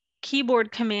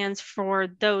keyboard commands for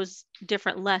those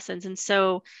different lessons. And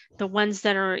so the ones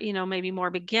that are, maybe more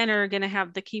beginner are going to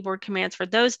have the keyboard commands for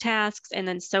those tasks and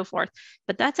then so forth.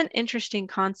 But that's an interesting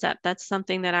concept. That's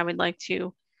something that I would like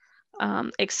to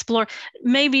explore.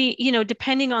 Maybe,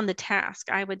 depending on the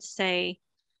task, I would say,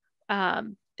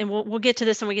 and we'll get to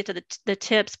this when we get to the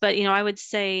tips, but, I would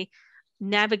say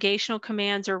navigational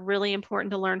commands are really important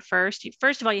to learn first.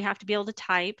 First of all, you have to be able to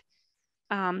type.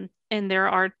 And there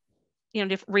are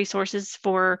different resources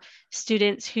for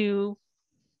students who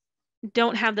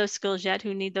don't have those skills yet,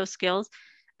 who need those skills.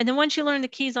 And then once you learn the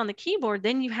keys on the keyboard,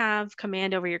 then you have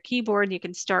command over your keyboard. You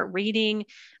can start reading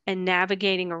and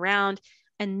navigating around.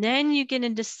 And then you get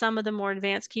into some of the more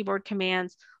advanced keyboard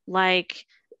commands, like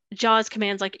JAWS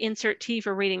commands like insert T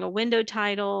for reading a window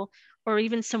title, or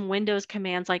even some Windows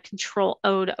commands like Control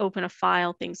O to open a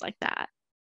file, things like that.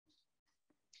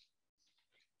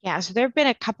 Yeah, so there have been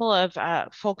a couple of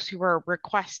folks who were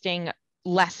requesting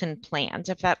lesson plans.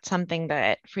 If that's something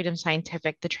that Freedom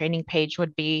Scientific, the training page,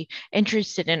 would be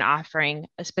interested in offering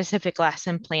specific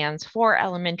lesson plans for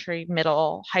elementary,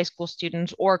 middle, high school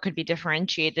students, or could be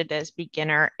differentiated as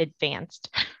beginner,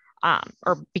 advanced,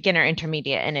 or beginner,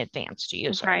 intermediate, and advanced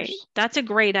users. Right. That's a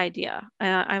great idea.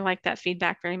 I like that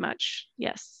feedback very much.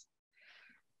 Yes.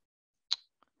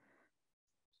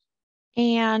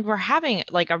 And we're having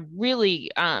like a really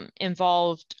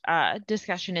involved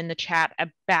discussion in the chat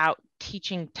about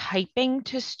teaching typing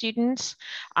to students.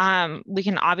 We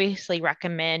can obviously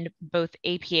recommend both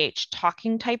APH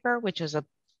Talking Typer, which is a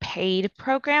paid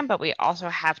program, but we also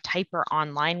have Typer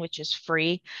Online, which is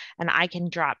free. And I can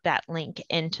drop that link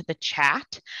into the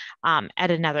chat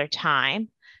at another time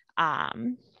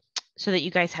so that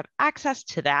you guys have access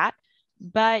to that.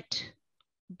 But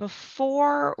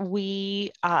before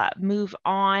we move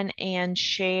on and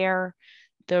share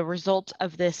the results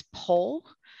of this poll,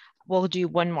 we'll do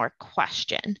one more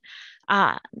question.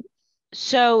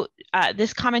 So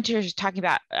this commenter is talking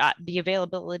about the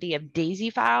availability of DAISY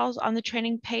files on the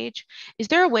training page. Is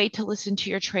there a way to listen to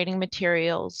your training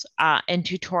materials and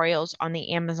tutorials on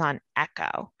the Amazon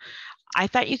Echo? I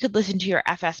thought you could listen to your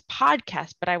FS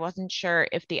podcast, but I wasn't sure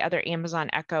if the other Amazon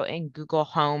Echo and Google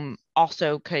Home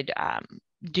also could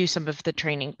do some of the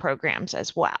training programs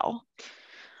as well.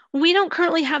 We don't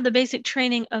currently have the basic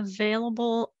training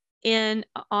available on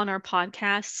our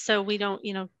podcast. So we don't,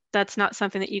 that's not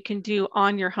something that you can do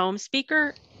on your home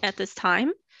speaker at this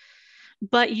time,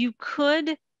 but you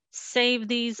could save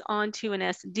these onto an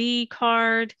SD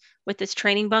card with this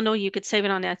training bundle. You could save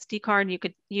it on an SD card. You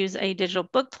could use a digital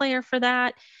book player for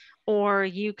that. Or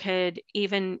you could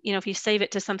even, if you save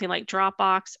it to something like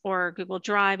Dropbox or Google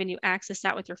Drive and you access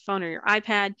that with your phone or your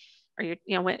iPad or your,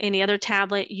 any other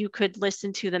tablet, you could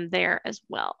listen to them there as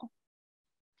well.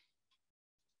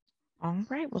 All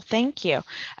right, well, thank you.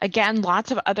 Again,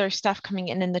 lots of other stuff coming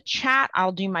in the chat.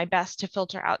 I'll do my best to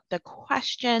filter out the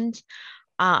questions.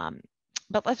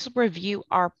 But let's review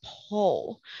our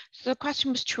poll. So the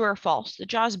question was true or false. The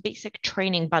JAWS Basic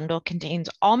Training Bundle contains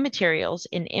all materials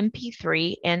in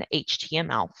MP3 and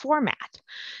HTML format.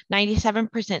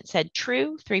 97% said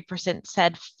true, 3%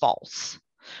 said false.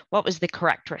 What was the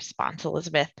correct response,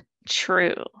 Elizabeth?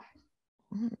 True.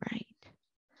 All right.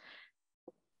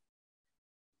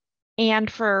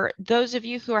 And for those of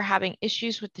you who are having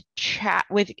issues with the chat,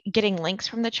 with getting links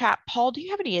from the chat, Paul, do you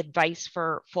have any advice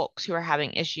for folks who are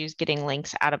having issues getting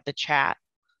links out of the chat?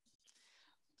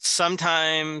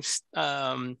 Sometimes,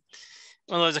 well,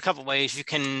 there's a couple ways. You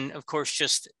can, of course,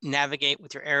 just navigate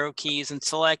with your arrow keys and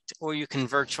select, or you can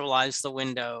virtualize the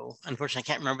window. Unfortunately, I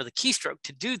can't remember the keystroke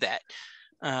to do that.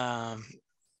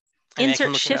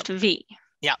 Insert Shift V.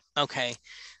 Yeah, okay.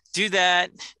 Do that.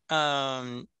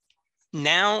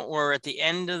 Now or at the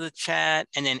end of the chat,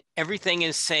 and then everything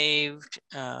is saved,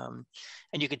 and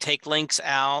you could take links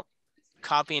out,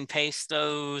 copy and paste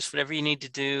those, whatever you need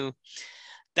to do.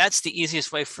 That's the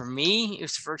easiest way for me,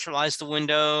 is to virtualize the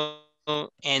window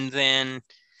and then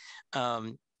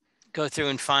go through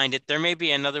and find it. There may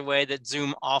be another way that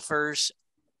Zoom offers,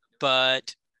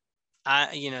 but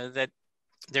that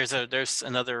there's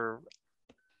another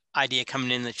idea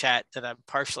coming in the chat that I've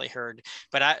partially heard,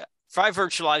 but if I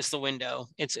virtualize the window,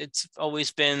 it's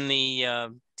always been the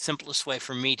simplest way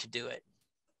for me to do it.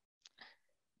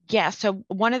 Yeah, so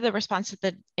one of the responses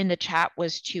in the chat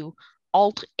was to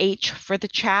Alt-H for the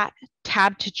chat,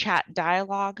 tab to chat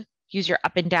dialog, use your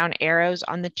up and down arrows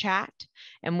on the chat.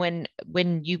 And when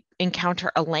you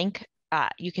encounter a link,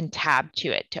 you can tab to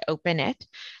it to open it.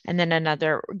 And then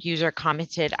another user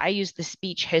commented, I use the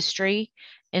speech history,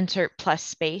 insert plus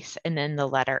space, and then the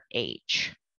letter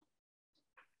H.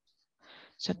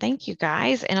 So thank you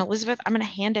guys. And Elizabeth, I'm going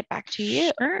to hand it back to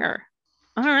you. Sure.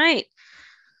 All right.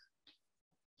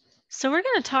 So we're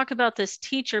going to talk about this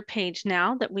teacher page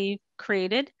now that we've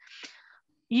created.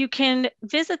 You can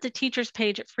visit the teachers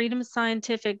page at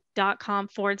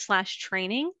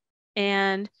freedomscientific.com/training.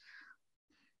 And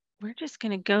we're just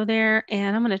going to go there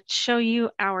and I'm going to show you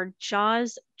our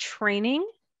JAWS training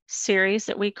series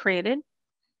that we created.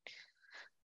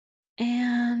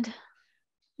 And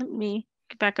let me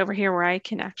get back over here where I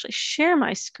can actually share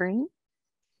my screen.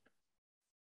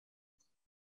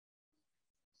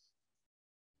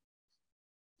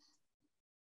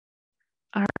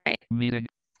 All right. Meeting.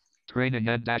 Training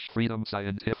and Freedom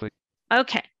Scientific.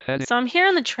 Okay, Heading. so I'm here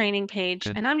on the training page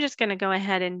and I'm just going to go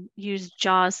ahead and use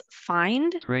JAWS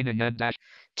Find Training and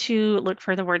to look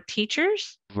for the word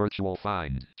teachers. Virtual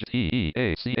Find.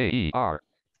 T-E-A-C-A-E-R.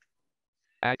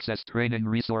 Access training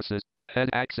resources. Head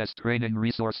access training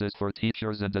resources for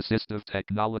teachers and assistive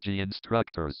technology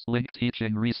instructors. Link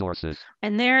teaching resources.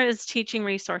 And there is teaching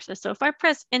resources. So if I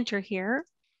press enter here.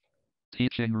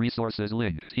 Teaching resources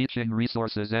link. Teaching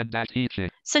resources and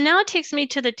teaching. So now it takes me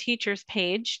to the teachers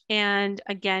page. And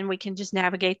again, we can just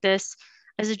navigate this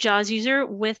as a JAWS user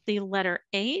with the letter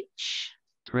H.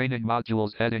 Training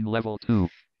modules heading level 2.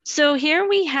 So here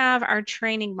we have our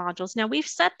training modules. Now we've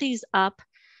set these up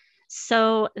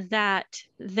so that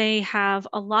they have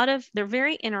they're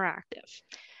very interactive.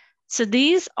 So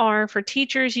these are for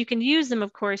teachers. You can use them,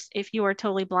 of course, if you are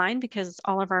totally blind, because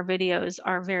all of our videos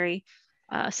are very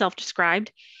self-described.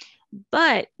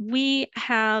 But we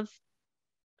have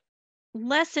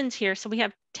lessons here. So we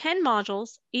have 10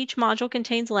 modules. Each module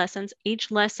contains lessons. Each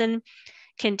lesson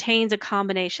contains a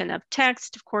combination of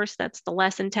text. Of course, that's the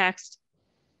lesson text,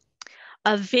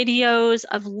 of videos,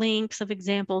 of links, of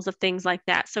examples, of things like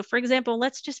that. So for example,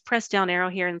 let's just press down arrow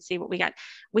here and see what we got.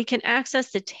 We can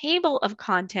access the table of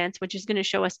contents, which is going to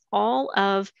show us all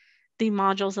of the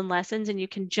modules and lessons, and you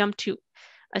can jump to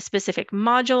a specific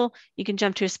module. You can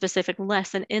jump to a specific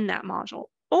lesson in that module.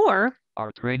 Or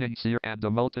our training series and a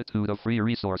multitude of free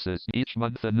resources. Each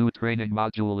month a new training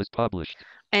module is published.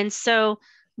 And so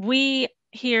we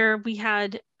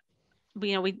did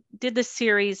this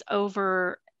series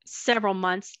over several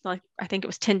months, like I think it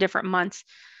was 10 different months,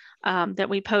 that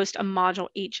we post a module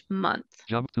each month.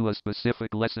 Jump to a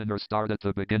specific lesson or start at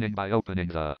the beginning by opening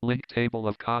the link table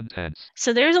of contents.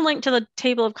 So there's a link to the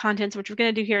table of contents, which we're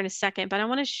going to do here in a second, but I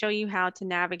want to show you how to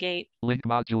navigate. Link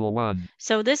module 1.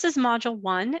 So this is module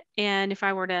 1, and if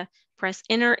I were to press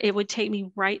enter, it would take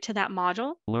me right to that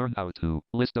module. Learn how to.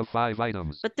 List of 5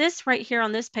 items. But this right here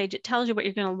on this page, it tells you what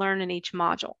you're going to learn in each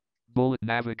module. Bullet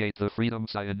navigate the Freedom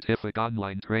Scientific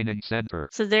Online Training Center.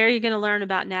 So there you're going to learn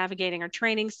about navigating our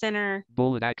training center.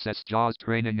 Bullet access JAWS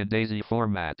training in DAISY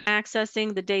format.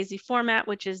 Accessing the DAISY format,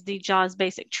 which is the JAWS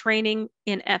basic training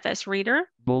in FSReader.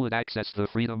 Bullet access the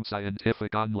Freedom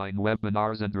Scientific online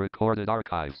webinars and recorded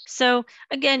archives. So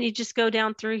again, you just go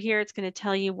down through here. It's going to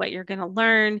tell you what you're going to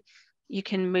learn. You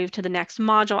can move to the next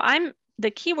module.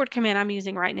 The keyword command I'm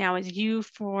using right now is U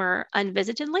for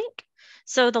unvisited link.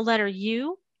 So the letter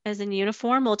U as in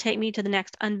uniform will take me to the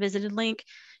next unvisited link.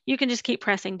 You can just keep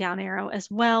pressing down arrow as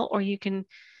well, or you can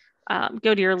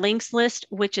go to your links list,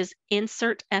 which is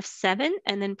insert F7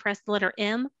 and then press the letter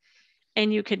M,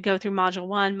 and you could go through module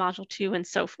 1, module 2, and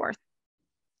so forth,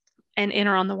 and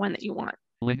enter on the one that you want.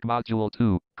 Link module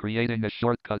 2, creating a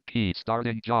shortcut key,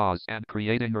 starting JAWS, and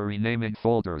creating or renaming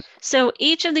folders. So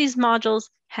each of these modules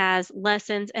has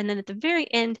lessons, and then at the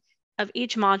very end of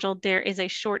each module, there is a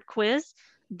short quiz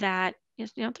that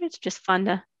is, it's just fun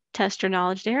to test your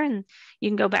knowledge there, and you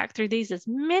can go back through these as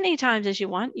many times as you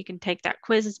want. You can take that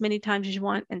quiz as many times as you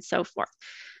want, and so forth.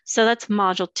 So that's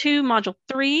module 2. Module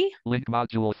 3. Link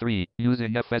module 3,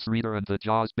 using FSReader and the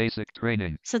JAWS basic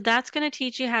training. So that's going to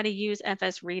teach you how to use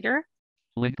FSReader.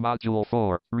 Link module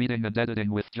 4, reading and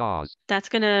editing with JAWS. That's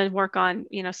going to work on,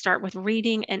 start with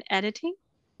reading and editing.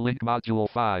 Link module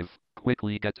 5,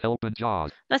 quickly get help in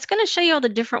JAWS. That's going to show you all the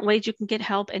different ways you can get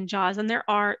help in JAWS, and there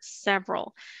are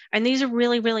several. And these are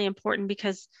really, really important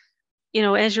because,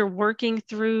 as you're working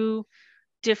through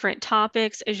different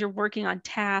topics, as you're working on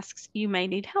tasks, you may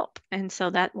need help. And so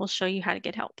that will show you how to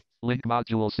get help. Link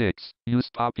module 6, use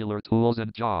popular tools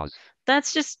in JAWS. That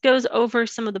just goes over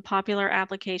some of the popular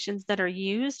applications that are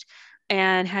used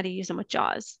and how to use them with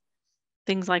JAWS.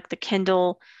 Things like the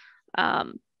Kindle,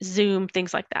 Zoom,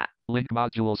 things like that. Link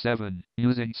module 7,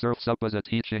 using Surf's Up as a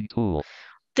teaching tool.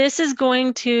 This is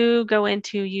going to go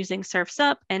into using Surf's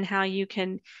Up and how you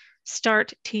can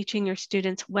start teaching your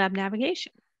students web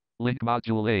navigation. Link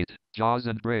module 8, JAWS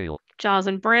and Braille. JAWS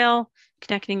and Braille,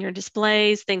 connecting your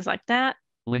displays, things like that.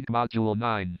 Link module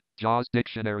 9, JAWS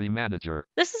Dictionary Manager.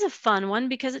 This is a fun one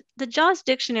because the JAWS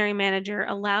Dictionary Manager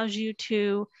allows you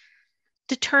to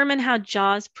determine how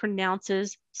JAWS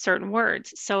pronounces certain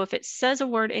words. So if it says a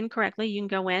word incorrectly, you can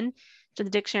go in to the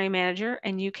Dictionary Manager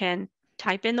and you can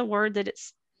type in the word that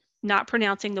it's not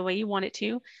pronouncing the way you want it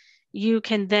to. You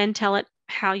can then tell it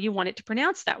how you want it to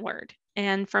pronounce that word.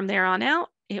 And from there on out,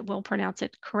 it will pronounce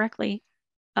it correctly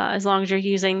as long as you're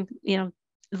using,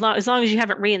 as long as you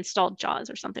haven't reinstalled JAWS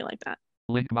or something like that.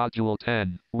 Link Module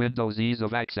 10, Windows Ease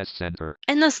of Access Center.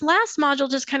 And this last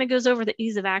module just kind of goes over the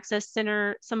Ease of Access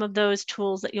Center, some of those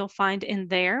tools that you'll find in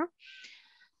there.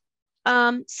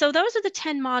 So those are the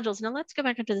 10 modules. Now let's go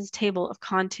back up to this table of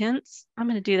contents. I'm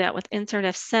going to do that with Insert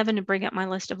F7 to bring up my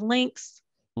list of links.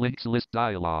 Links list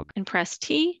dialog. And press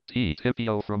T. T,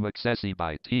 Tipio from Accessi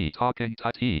by T, talking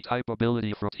to T,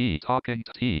 typeability from T, talking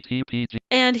to T, TPG.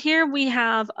 And here we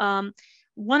have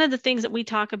one of the things that we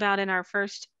talk about in our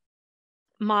first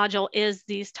module is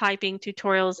these typing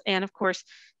tutorials. And of course,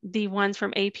 the ones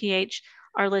from APH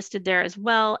are listed there as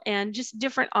well. And just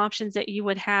different options that you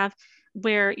would have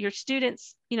where your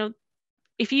students,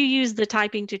 if you use the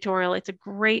typing tutorial, it's a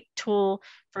great tool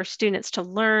for students to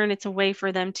learn. It's a way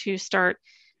for them to start,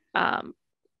 applying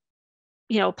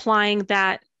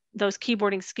those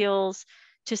keyboarding skills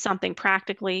to something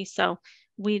practically. So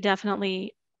we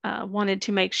definitely wanted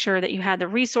to make sure that you had the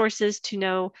resources to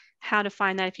know how to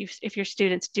find that if your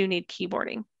students do need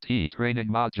keyboarding. T, training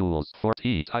modules for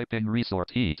T, typing resource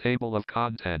T, table of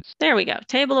contents. There we go,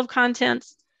 table of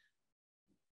contents.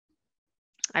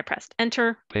 I pressed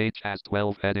enter. Page has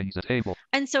 12 headings, a table.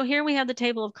 And so here we have the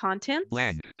table of contents.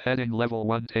 Blank. Heading level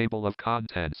 1, table of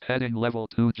contents. Heading level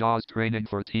 2, JAWS training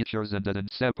for teachers and an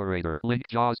separator. Link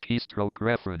JAWS keystroke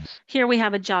reference. Here we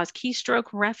have a JAWS keystroke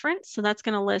reference. So that's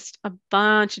going to list a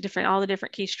bunch of all the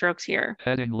different keystrokes here.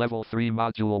 Heading level 3,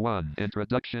 module 1,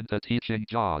 introduction to teaching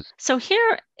JAWS. So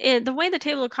here, the way the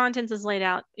table of contents is laid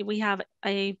out, we have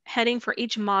a heading for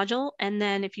each module. And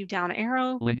then if you down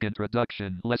arrow. Link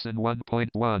introduction, lesson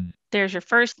 1.1. There's your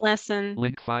first lesson.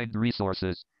 Link find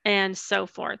resources. And so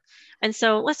forth. And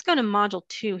so let's go to module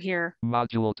 2 here.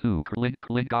 Module 2, link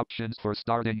options for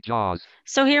starting JAWS.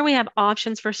 So here we have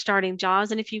options for starting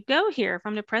JAWS. And if you go here, if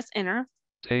I'm going to press enter.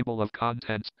 Table of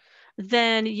contents.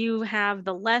 Then you have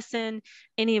the lesson,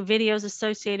 any videos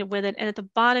associated with it. And at the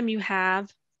bottom you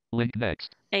have link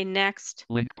next. A next.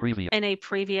 Link previous. And a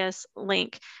previous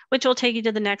link, which will take you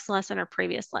to the next lesson or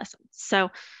previous lesson.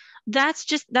 So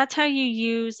that's how you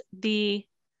use the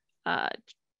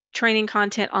training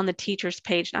content on the teacher's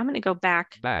page. Now I'm going to go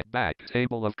back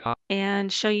table of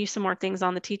and show you some more things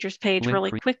on the teacher's page really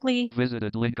quickly.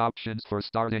 Visited link options for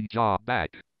starting JAWS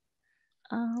back.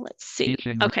 Let's see.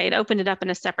 Okay, it opened it up in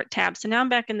a separate tab. So now I'm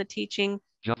back in the teaching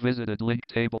visited link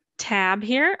table tab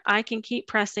here. I can keep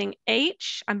pressing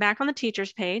H. I'm back on the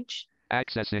teacher's page.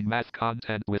 Accessing math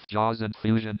content with JAWS and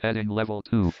Fusion heading level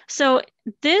 2. So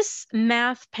this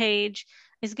math page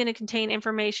is going to contain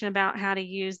information about how to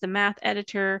use the math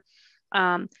editor,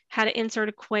 how to insert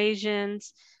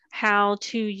equations, how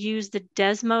to use the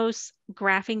Desmos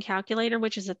graphing calculator,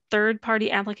 which is a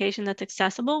third-party application that's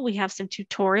accessible. We have some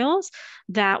tutorials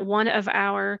that one of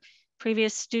our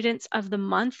previous students of the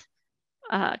month,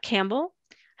 Campbell,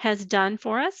 has done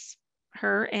for us,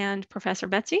 her and Professor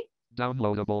Betsy.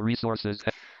 Downloadable resources.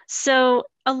 So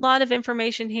a lot of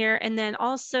information here. And then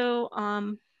also,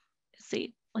 let's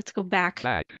see, let's go back.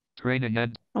 Training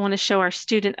and I want to show our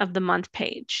student of the month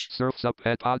page. Surfs up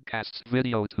at podcasts,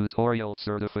 video tutorial,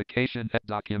 certification,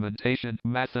 documentation,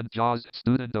 math and JAWS,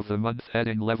 student of the month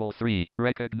heading level 3.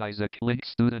 Recognize a link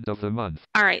student of the month.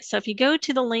 All right. So if you go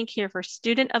to the link here for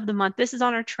student of the month, this is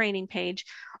on our training page,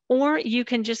 or you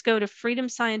can just go to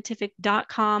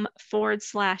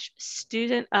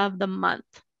freedomscientific.com/student of the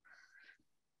month.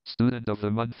 Student of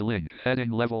the month link,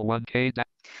 heading level 1K.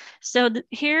 So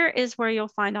here is where you'll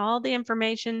find all the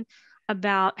information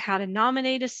about how to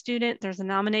nominate a student. There's a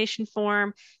nomination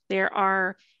form. There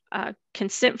are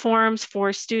consent forms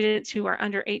for students who are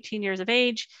under 18 years of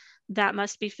age that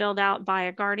must be filled out by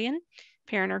a guardian,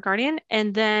 parent or guardian.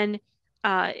 And then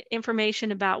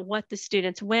information about what the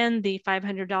students win, the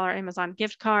 $500 Amazon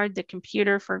gift card, the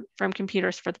computer from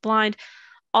Computers for the Blind.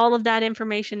 All of that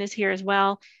information is here as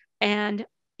well. And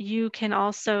you can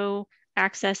also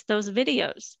access those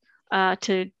videos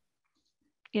to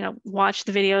watch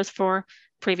the videos for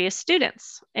previous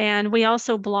students. And we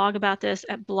also blog about this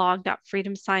at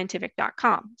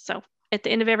blog.freedomscientific.com. So at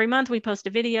the end of every month, we post a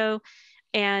video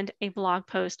and a blog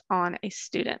post on a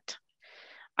student.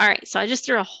 All right, so I just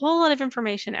threw a whole lot of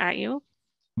information at you.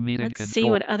 Let's see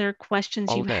what other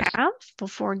questions you have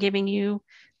before giving you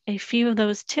a few of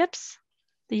those tips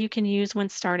that you can use when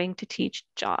starting to teach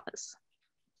JAWS.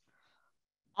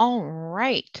 All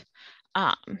right.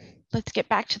 Let's get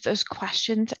back to those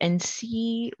questions and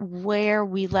see where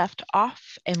we left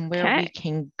off and where we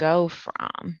can go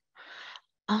from.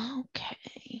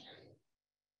 Okay.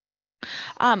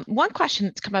 One question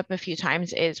that's come up a few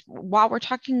times is, while we're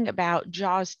talking about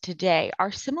JAWS today,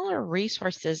 are similar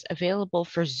resources available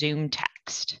for Zoom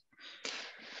text?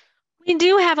 We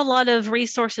do have a lot of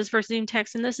resources for Zoom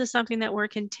text, and this is something that we're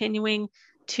continuing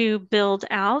to build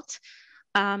out.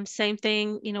 Same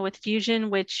thing, with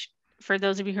Fusion, which for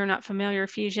those of you who are not familiar,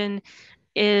 Fusion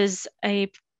is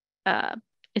it's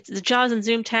the JAWS and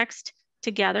Zoom text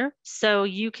together. So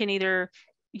you can either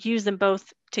use them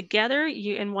both together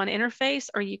in one interface,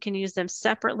 or you can use them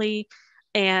separately.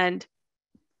 And,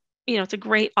 it's a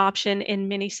great option in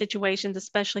many situations,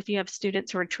 especially if you have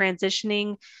students who are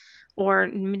transitioning or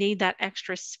need that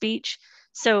extra speech.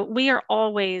 So we are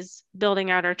always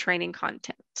building out our training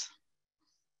content.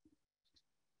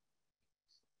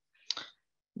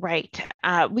 Right.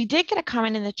 We did get a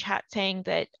comment in the chat saying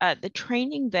that the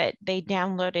training that they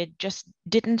downloaded just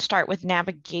didn't start with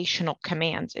navigational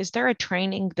commands. Is there a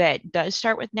training that does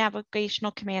start with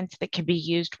navigational commands that can be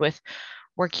used with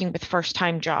working with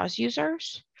first-time JAWS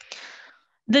users?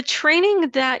 The training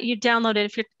that you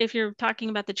downloaded, if you're talking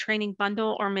about the training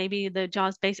bundle or maybe the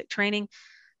JAWS basic training,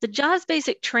 the JAWS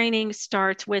basic training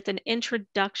starts with an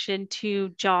introduction to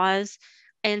JAWS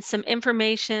and some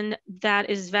information that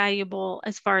is valuable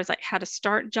as far as like how to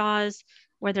start JAWS,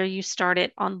 whether you start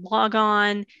it on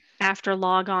logon, after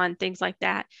logon, things like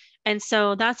that. And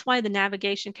so that's why the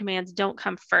navigation commands don't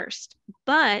come first.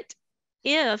 But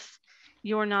if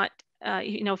you're not,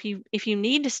 if you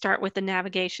need to start with the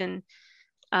navigation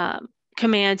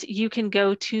commands, you can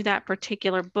go to that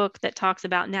particular book that talks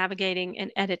about navigating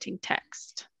and editing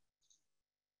text.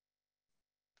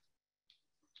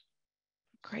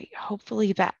 Great.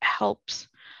 Hopefully that helps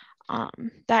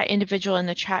that individual in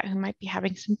the chat who might be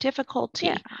having some difficulty.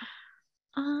 Yeah.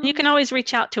 You can always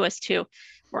reach out to us too.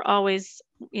 We're always,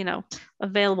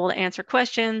 available to answer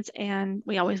questions, and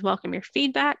we always welcome your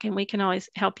feedback, and we can always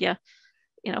help you,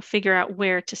 figure out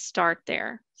where to start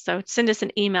there. So send us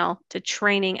an email to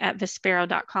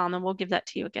training@vispero.com, and we'll give that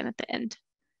to you again at the end.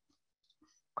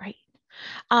 Great.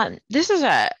 This is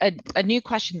a new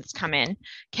question that's come in.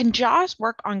 Can JAWS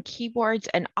work on keyboards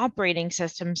and operating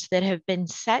systems that have been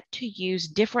set to use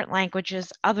different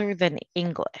languages other than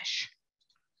English?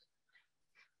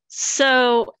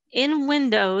 So in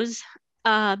Windows,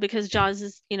 because JAWS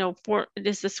is, it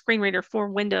is the screen reader for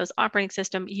Windows operating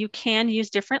system, you can use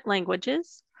different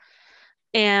languages.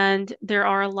 And there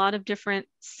are a lot of different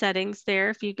settings there.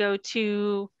 If you go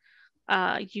to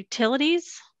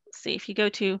utilities, let's see, if you go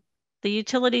to the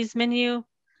utilities menu.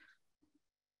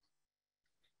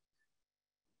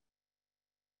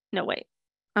 No, wait,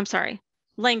 I'm sorry.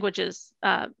 Languages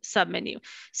submenu.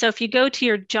 So if you go to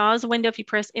your JAWS window, if you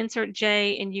press Insert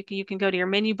J, and you can go to your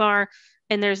menu bar,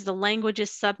 and there's the languages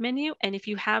submenu. And if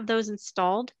you have those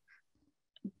installed,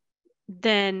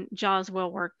 then JAWS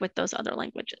will work with those other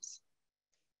languages.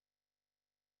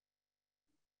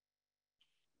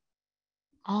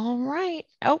 All right.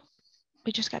 Oh,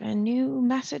 we just got a new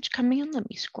message coming in. Let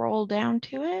me scroll down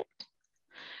to it.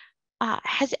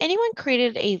 Has anyone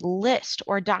created a list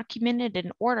or documented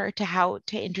an order to how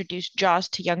to introduce JAWS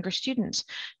to younger students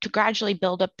to gradually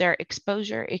build up their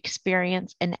exposure,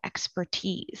 experience, and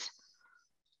expertise?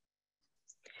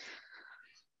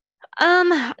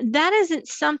 That isn't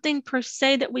something per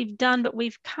se that we've done, but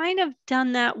we've kind of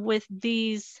done that with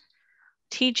these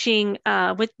teaching,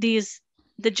 the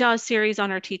JAWS series on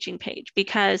our teaching page,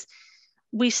 because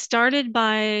we started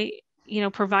by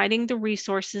providing the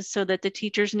resources so that the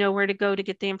teachers know where to go to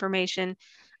get the information.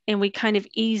 And we kind of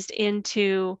eased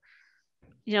into,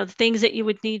 the things that you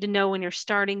would need to know when you're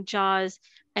starting JAWS,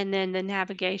 and then the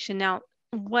navigation. Now,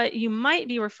 what you might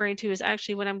be referring to is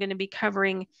actually what I'm going to be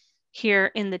covering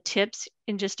here in the tips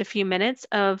in just a few minutes,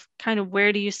 of kind of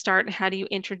where do you start and how do you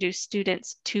introduce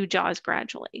students to JAWS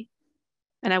gradually.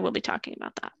 And I will be talking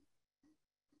about that.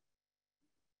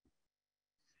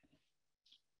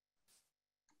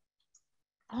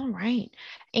 All right.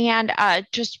 And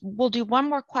we'll do one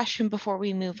more question before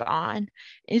we move on.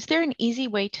 Is there an easy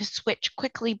way to switch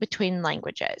quickly between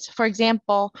languages? For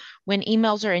example, when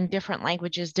emails are in different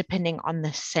languages depending on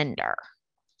the sender.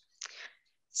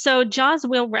 So JAWS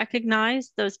will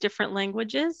recognize those different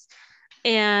languages.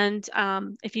 And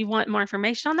if you want more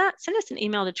information on that, send us an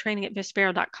email to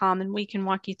training@vispero.com, and we can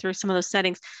walk you through some of those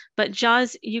settings. But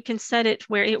JAWS, you can set it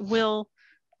where it will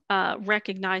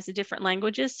recognize the different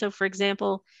languages. So for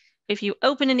example, if you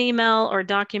open an email or a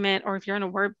document, or if you're in a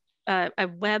Word a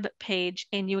web page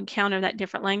and you encounter that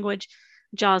different language,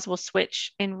 JAWS will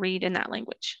switch and read in that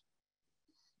language.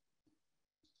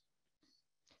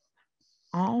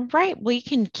 All right, we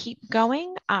can keep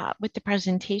going with the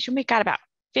presentation. We've got about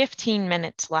 15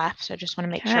 minutes left, so I just want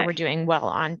to make sure we're doing well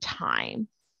on time.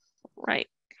 Right.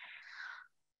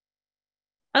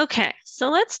 Okay, so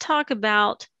let's talk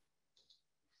about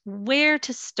where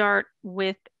to start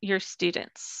with your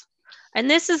students. And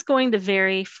this is going to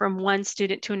vary from one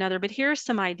student to another, but here are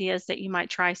some ideas that you might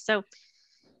try. So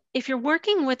if you're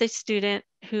working with a student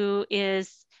who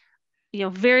is, you know,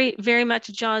 very, very much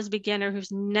a JAWS beginner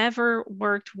who's never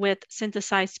worked with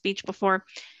synthesized speech before,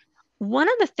 one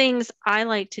of the things I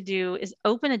like to do is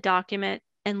open a document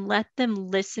and let them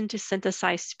listen to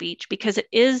synthesized speech, because it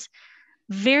is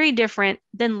very different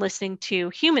than listening to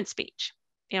human speech.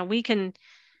 You know,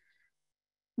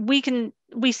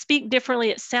 we speak differently,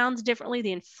 it sounds differently,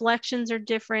 the inflections are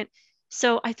different.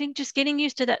 So I think just getting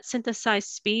used to that synthesized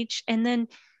speech, and then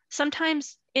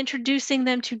sometimes introducing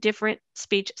them to different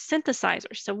speech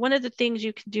synthesizers. So one of the things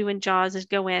you can do in JAWS is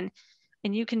go in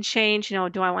and you can change, you know,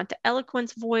 do I want the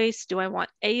eloquence voice? Do I want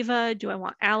Ava? Do I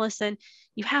want Allison?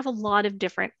 You have a lot of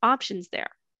different options there.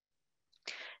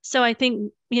 So I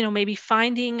think, you know, maybe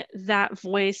finding that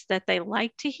voice that they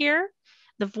like to hear,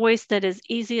 the voice that is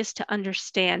easiest to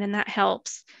understand, and that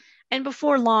helps. And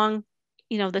before long,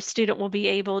 you know, the student will be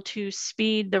able to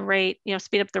speed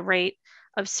up the rate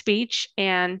of speech,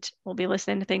 and will be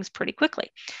listening to things pretty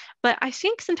quickly. But I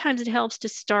think sometimes it helps to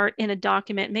start in a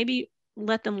document, maybe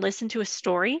let them listen to a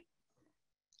story,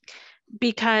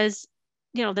 because,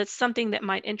 you know, that's something that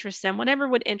might interest them, whatever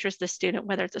would interest the student,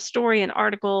 whether it's a story, an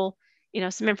article, you know,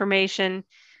 some information.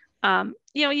 You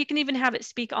know, you can even have it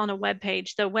speak on a web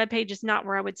page. The web page is not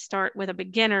where I would start with a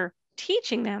beginner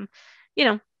teaching them. You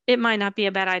know, it might not be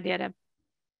a bad idea to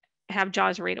have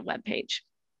JAWS read a web page.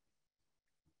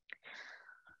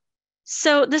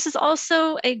 So this is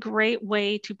also a great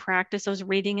way to practice those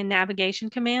reading and navigation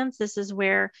commands. This is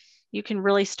where you can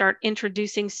really start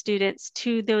introducing students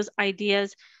to those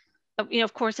ideas. You know,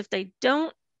 of course, if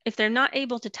they're not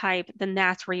able to type, then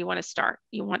that's where you want to start.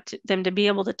 You want them to be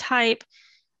able to type.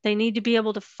 They need to be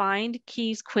able to find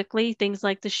keys quickly, things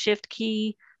like the shift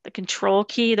key, the control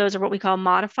key. Those are what we call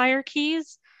modifier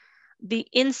keys. The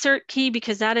insert key,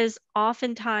 because that is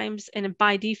oftentimes and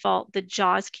by default the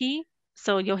JAWS key.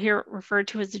 So you'll hear it referred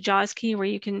to as the JAWS key, where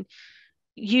you can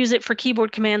use it for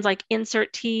keyboard commands like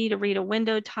insert T to read a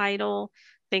window title,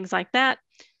 things like that.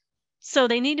 So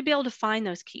they need to be able to find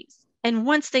those keys. And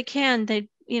once they can,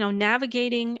 you know,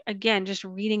 navigating, again, just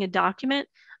reading a document,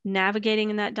 navigating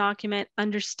in that document,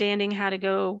 understanding how to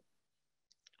go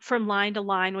from line to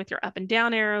line with your up and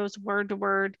down arrows, word to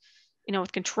word, you know,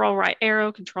 with control right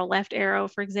arrow, control left arrow,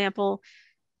 for example,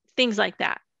 things like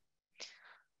that.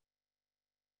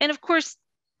 And of course,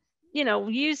 you know,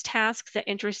 use tasks that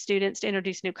interest students to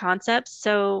introduce new concepts.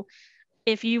 So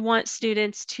if you want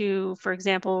students to, for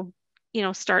example, you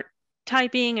know, start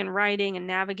typing and writing and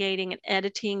navigating and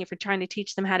editing, if you're trying to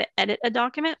teach them how to edit a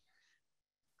document,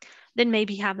 then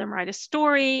maybe have them write a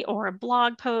story or a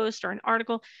blog post or an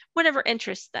article, whatever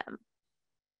interests them.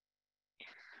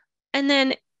 And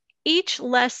then each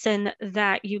lesson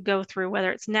that you go through,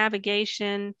 whether it's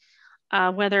navigation,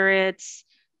 whether it's,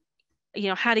 you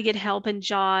know, how to get help in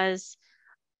JAWS,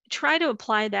 try to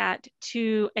apply that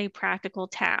to a practical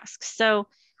task. So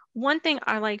one thing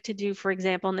I like to do, for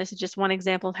example, and this is just one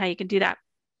example of how you can do that.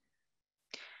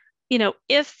 You know,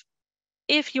 if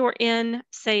you're in,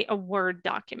 say, a Word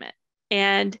document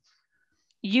and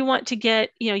you want to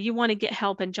get, you know, you want to get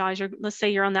help in JAWS, let's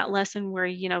say you're on that lesson where,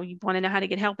 you know, you want to know how to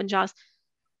get help in JAWS.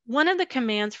 One of the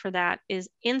commands for that is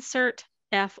insert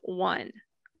F1.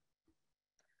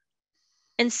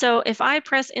 And so if I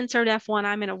press insert F1,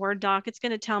 I'm in a Word doc, it's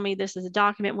going to tell me this is a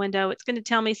document window. It's going to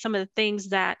tell me some of the things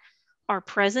that are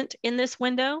present in this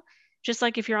window. Just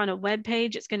like if you're on a web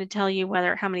page, it's going to tell you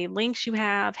how many links you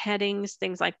have, headings,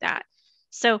 things like that.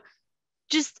 So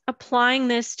just applying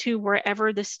this to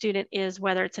wherever the student is,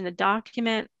 whether it's in a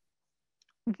document,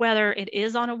 whether it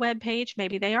is on a web page,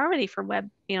 maybe they are ready for web,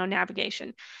 you know,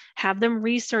 navigation. Have them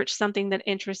research something that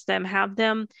interests them. Have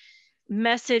them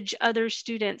message other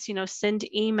students, you know, send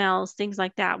emails, things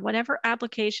like that. Whatever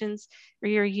applications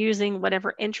you're using,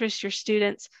 whatever interests your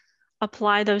students,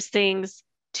 apply those things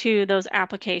to those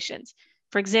applications.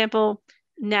 For example,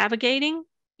 navigating,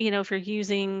 you know, if you're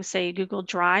using, say, Google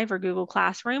Drive or Google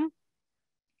Classroom,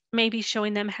 maybe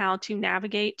showing them how to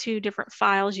navigate to different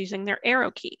files using their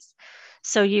arrow keys.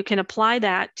 So you can apply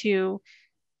that to,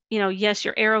 you know, yes,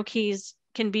 your arrow keys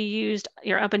can be used,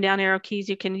 your up and down arrow keys,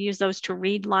 you can use those to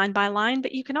read line by line,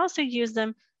 but you can also use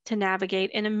them to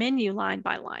navigate in a menu line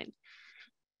by line.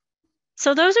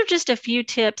 So those are just a few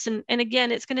tips. And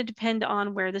again, it's going to depend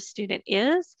on where the student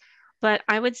is. But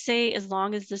I would say as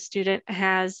long as the student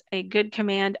has a good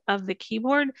command of the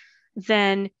keyboard,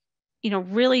 then,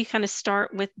 really kind of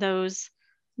start with those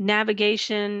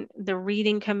navigation, the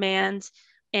reading commands,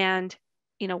 and,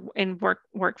 and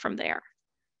work from there.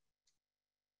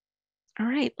 All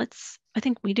right, I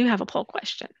think we do have a poll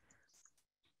question.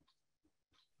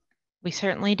 We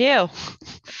certainly do.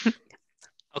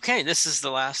 Okay, this is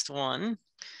the last one.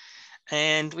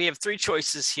 And we have 3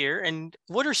 choices here. And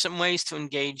what are some ways to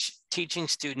engage teaching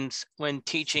students when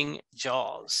teaching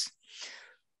JAWS?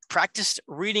 Practice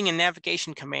reading and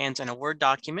navigation commands in a Word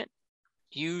document.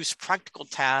 Use practical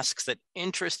tasks that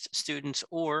interest students,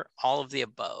 or all of the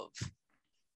above.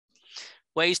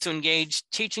 Ways to engage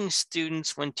teaching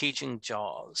students when teaching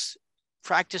JAWS.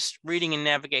 Practice reading and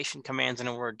navigation commands in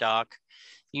a Word doc.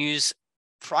 Use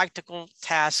practical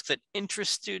tasks that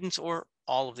interest students, or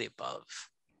all of the above.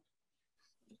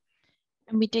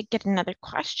 And we did get another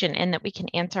question in that we can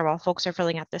answer while folks are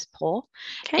filling out this poll.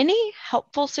 Okay. Any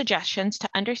helpful suggestions to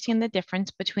understand the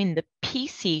difference between the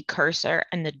PC cursor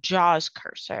and the JAWS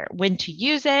cursor? When to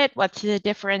use it, what's the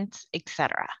difference,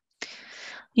 etc.?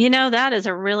 That is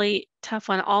a really tough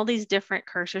one. All these different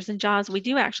cursors in JAWS. We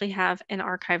do actually have an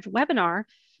archived webinar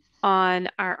on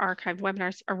our archived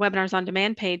webinars, our webinars on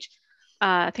demand page.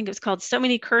 I think it was called So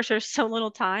Many Cursors, So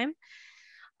Little Time.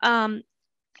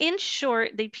 In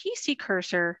short, the PC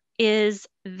cursor is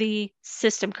the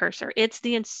system cursor. It's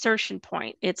the insertion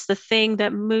point. It's the thing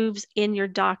that moves in your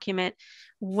document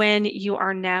when you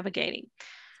are navigating.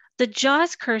 The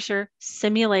JAWS cursor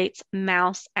simulates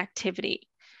mouse activity.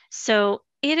 So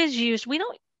it is used, I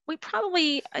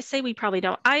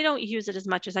don't use it as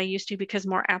much as I used to because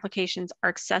more applications are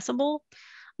accessible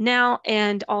now.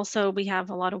 And also we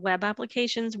have a lot of web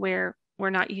applications where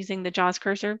we're not using the JAWS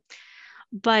cursor.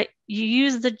 But you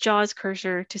use the JAWS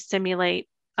cursor to simulate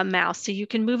a mouse. So you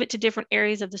can move it to different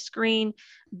areas of the screen.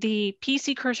 The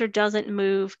PC cursor doesn't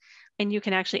move, and you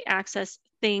can actually access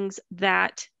things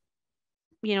that,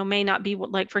 may not be,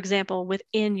 like, for example,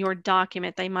 within your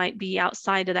document. They might be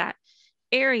outside of that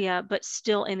area, but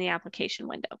still in the application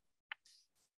window.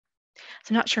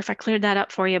 So I'm not sure if I cleared that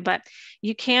up for you, but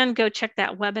you can go check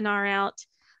that webinar out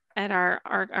at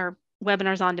our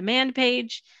webinars on demand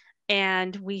page.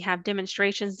 And we have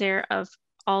demonstrations there of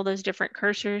all those different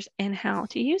cursors and how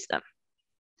to use them.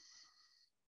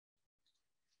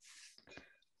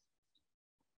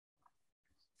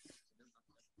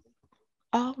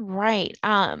 All right.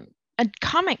 A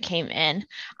comment came in.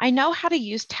 I know how to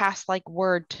use tasks like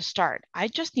Word to start. I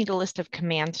just need a list of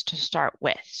commands to start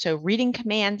with. So reading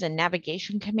commands and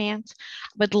navigation commands.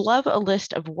 Would love a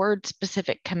list of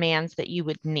Word-specific commands that you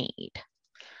would need.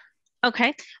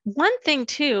 Okay. One thing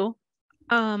too,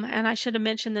 and I should have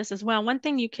mentioned this as well. One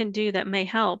thing you can do that may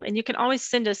help, and you can always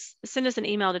send us an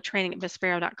email to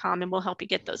training@vispero.com and we'll help you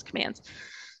get those commands.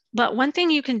 But one thing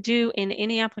you can do in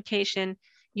any application,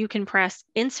 you can press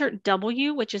Insert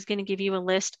W, which is going to give you a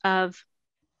list of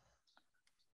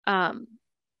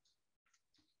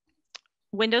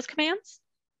Windows commands.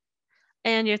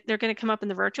 And they're going to come up in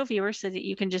the virtual viewer so that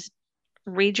you can just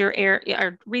read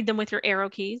them with your arrow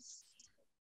keys.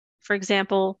 For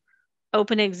example,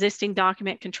 open existing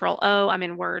document, Control O. I'm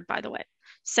in Word, by the way.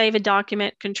 Save a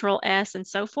document, Control S, and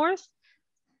so forth.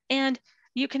 And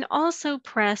you can also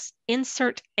press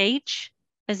Insert H,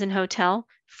 as in hotel,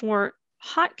 for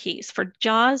hotkeys, for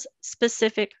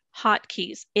JAWS-specific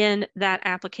hotkeys in that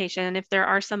application. And if there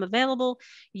are some available,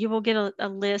 you will get a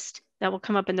list that will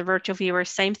come up in the virtual viewer.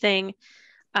 Same thing.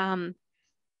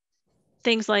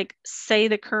 Things like say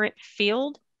the current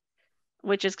field,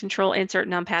 which is Control Insert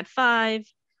Numpad 5.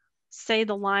 Say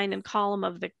the line and column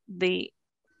of the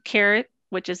caret,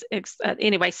 which is,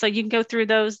 anyway, so you can go through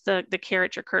those, the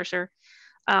caret or cursor.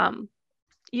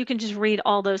 You can just read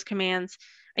all those commands,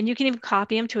 and you can even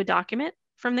copy them to a document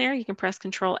from there. You can press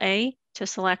Control A to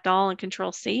select all and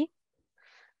Control C,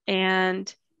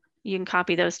 and you can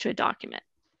copy those to a document.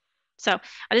 So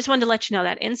I just wanted to let you know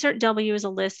that Insert W is a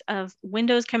list of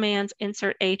Windows commands.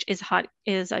 Insert H is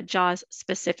a JAWS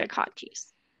specific hotkeys.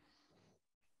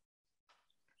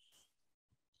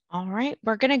 All right,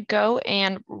 we're going to go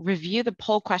and review the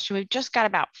poll question. We've just got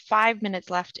about 5 minutes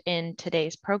left in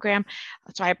today's program.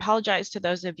 So I apologize to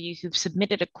those of you who've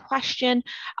submitted a question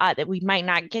that we might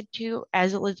not get to.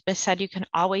 As Elizabeth said, you can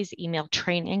always email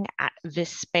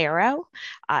training@Vispero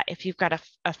if you've got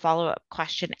a follow-up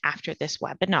question after this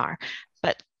webinar.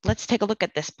 But let's take a look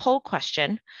at this poll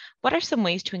question. What are some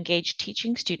ways to engage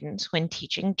teaching students when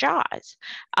teaching JAWS?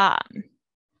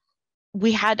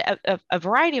 we had a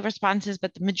variety of responses,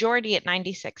 but the majority at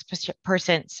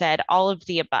 96% said all of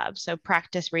the above. So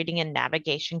practice reading and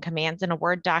navigation commands in a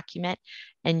Word document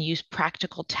and use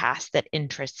practical tasks that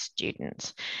interest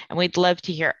students. And we'd love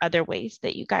to hear other ways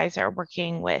that you guys are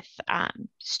working with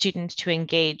students to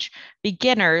engage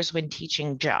beginners when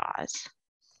teaching JAWS.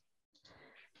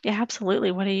 Yeah,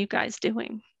 absolutely. What are you guys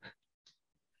doing?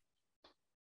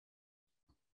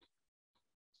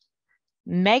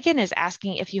 Megan is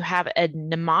asking if you have a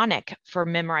mnemonic for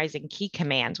memorizing key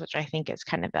commands, which I think is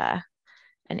kind of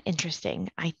an interesting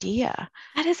idea.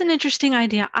 That is an interesting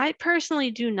idea. I personally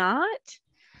do not.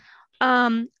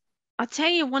 I'll tell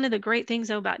you one of the great things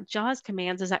though about JAWS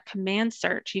commands is that command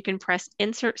search. You can press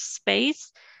insert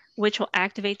space, which will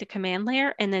activate the command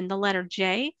layer, and then the letter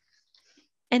J.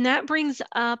 And that brings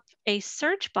up a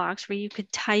search box where you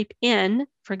could type in,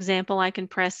 for example, I can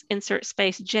press insert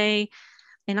space J,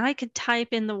 and I could type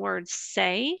in the word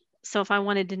say. So if I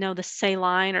wanted to know the say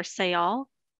line or say all,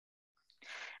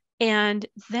 and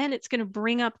then it's going to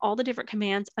bring up all the different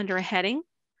commands under a heading.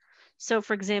 So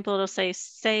for example, it'll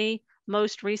say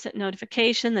most recent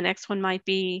notification. The next one might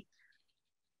be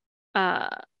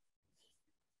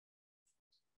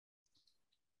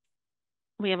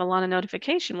we have a lot of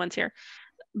notification ones here,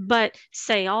 but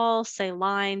say all, say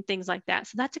line, things like that.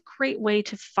 So that's a great way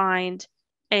to find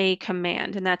a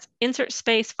command, and that's insert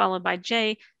space followed by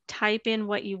J, type in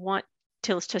what you want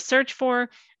to search for,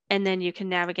 and then you can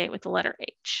navigate with the letter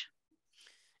H.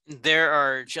 There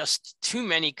are just too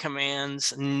many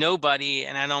commands. Nobody,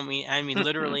 and I mean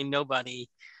literally nobody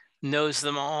knows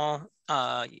them all.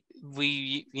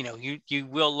 You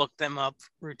will look them up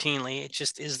routinely. It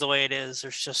just is the way it is.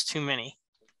 There's just too many.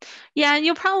 Yeah, and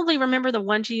you'll probably remember the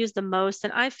ones you use the most.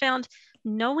 And I found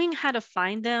knowing how to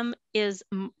find them is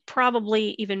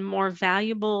probably even more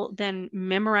valuable than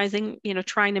memorizing,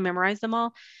 trying to memorize them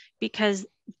all, because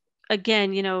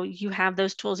again, you have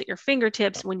those tools at your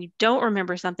fingertips. When you don't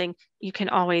remember something, you can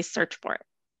always search for it.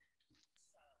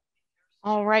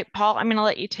 All right, Paul, I'm going to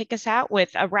let you take us out with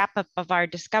a wrap up of our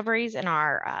discoveries and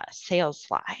our sales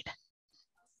slide.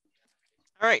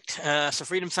 All right, so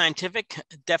Freedom Scientific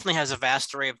definitely has a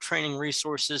vast array of training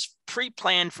resources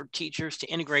pre-planned for teachers to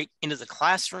integrate into the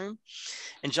classroom.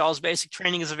 And JAWS Basic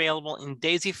Training is available in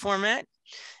DAISY format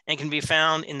and can be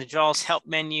found in the JAWS Help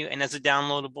menu and as a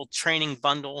downloadable training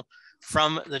bundle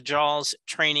from the JAWS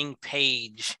training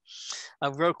page.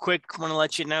 Real quick, I want to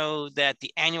let you know that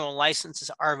the annual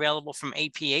licenses are available from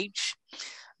APH.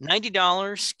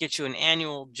 $90 gets you an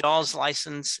annual JAWS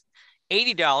license.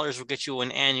 $80 will get you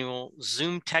an annual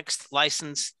Zoom text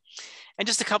license. And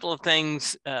just a couple of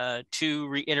things to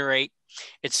reiterate.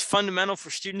 It's fundamental for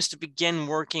students to begin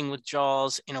working with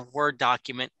JAWS in a Word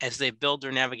document as they build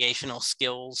their navigational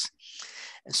skills.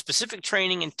 And specific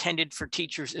training intended for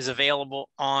teachers is available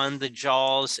on the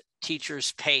JAWS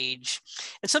teachers page.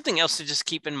 And something else to just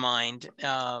keep in mind,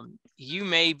 you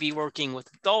may be working with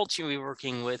adults, you may be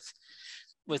working with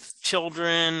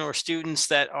children or students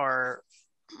that are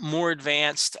more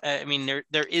advanced. I mean,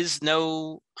 there is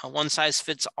no one size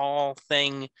fits all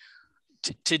thing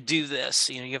to do this.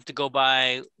 You have to go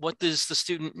by what does the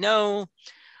student know?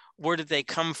 Where did they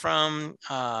come from?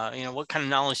 What kind of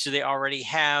knowledge do they already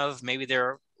have? Maybe they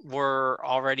were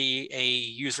already a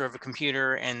user of a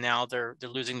computer and now they're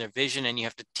losing their vision and you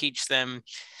have to teach them.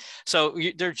 So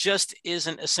there just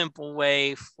isn't a simple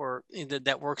way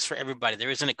that works for everybody. There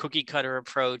isn't a cookie cutter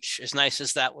approach, as nice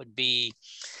as that would be.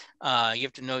 You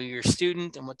have to know your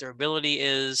student and what their ability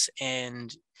is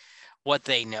and what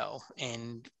they know.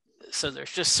 And so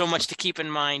there's just so much to keep in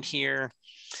mind here.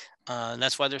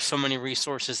 That's why there's so many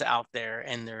resources out there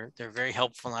and they're very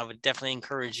helpful. And I would definitely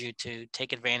encourage you to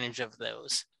take advantage of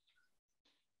those.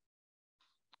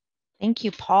 Thank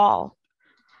you, Paul.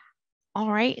 All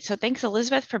right, so thanks,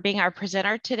 Elizabeth, for being our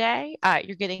presenter today.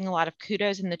 You're getting a lot of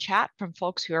kudos in the chat from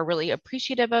folks who are really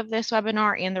appreciative of this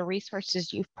webinar and the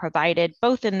resources you've provided,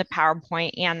 both in the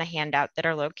PowerPoint and the handout that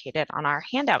are located on our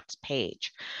handouts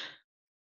page.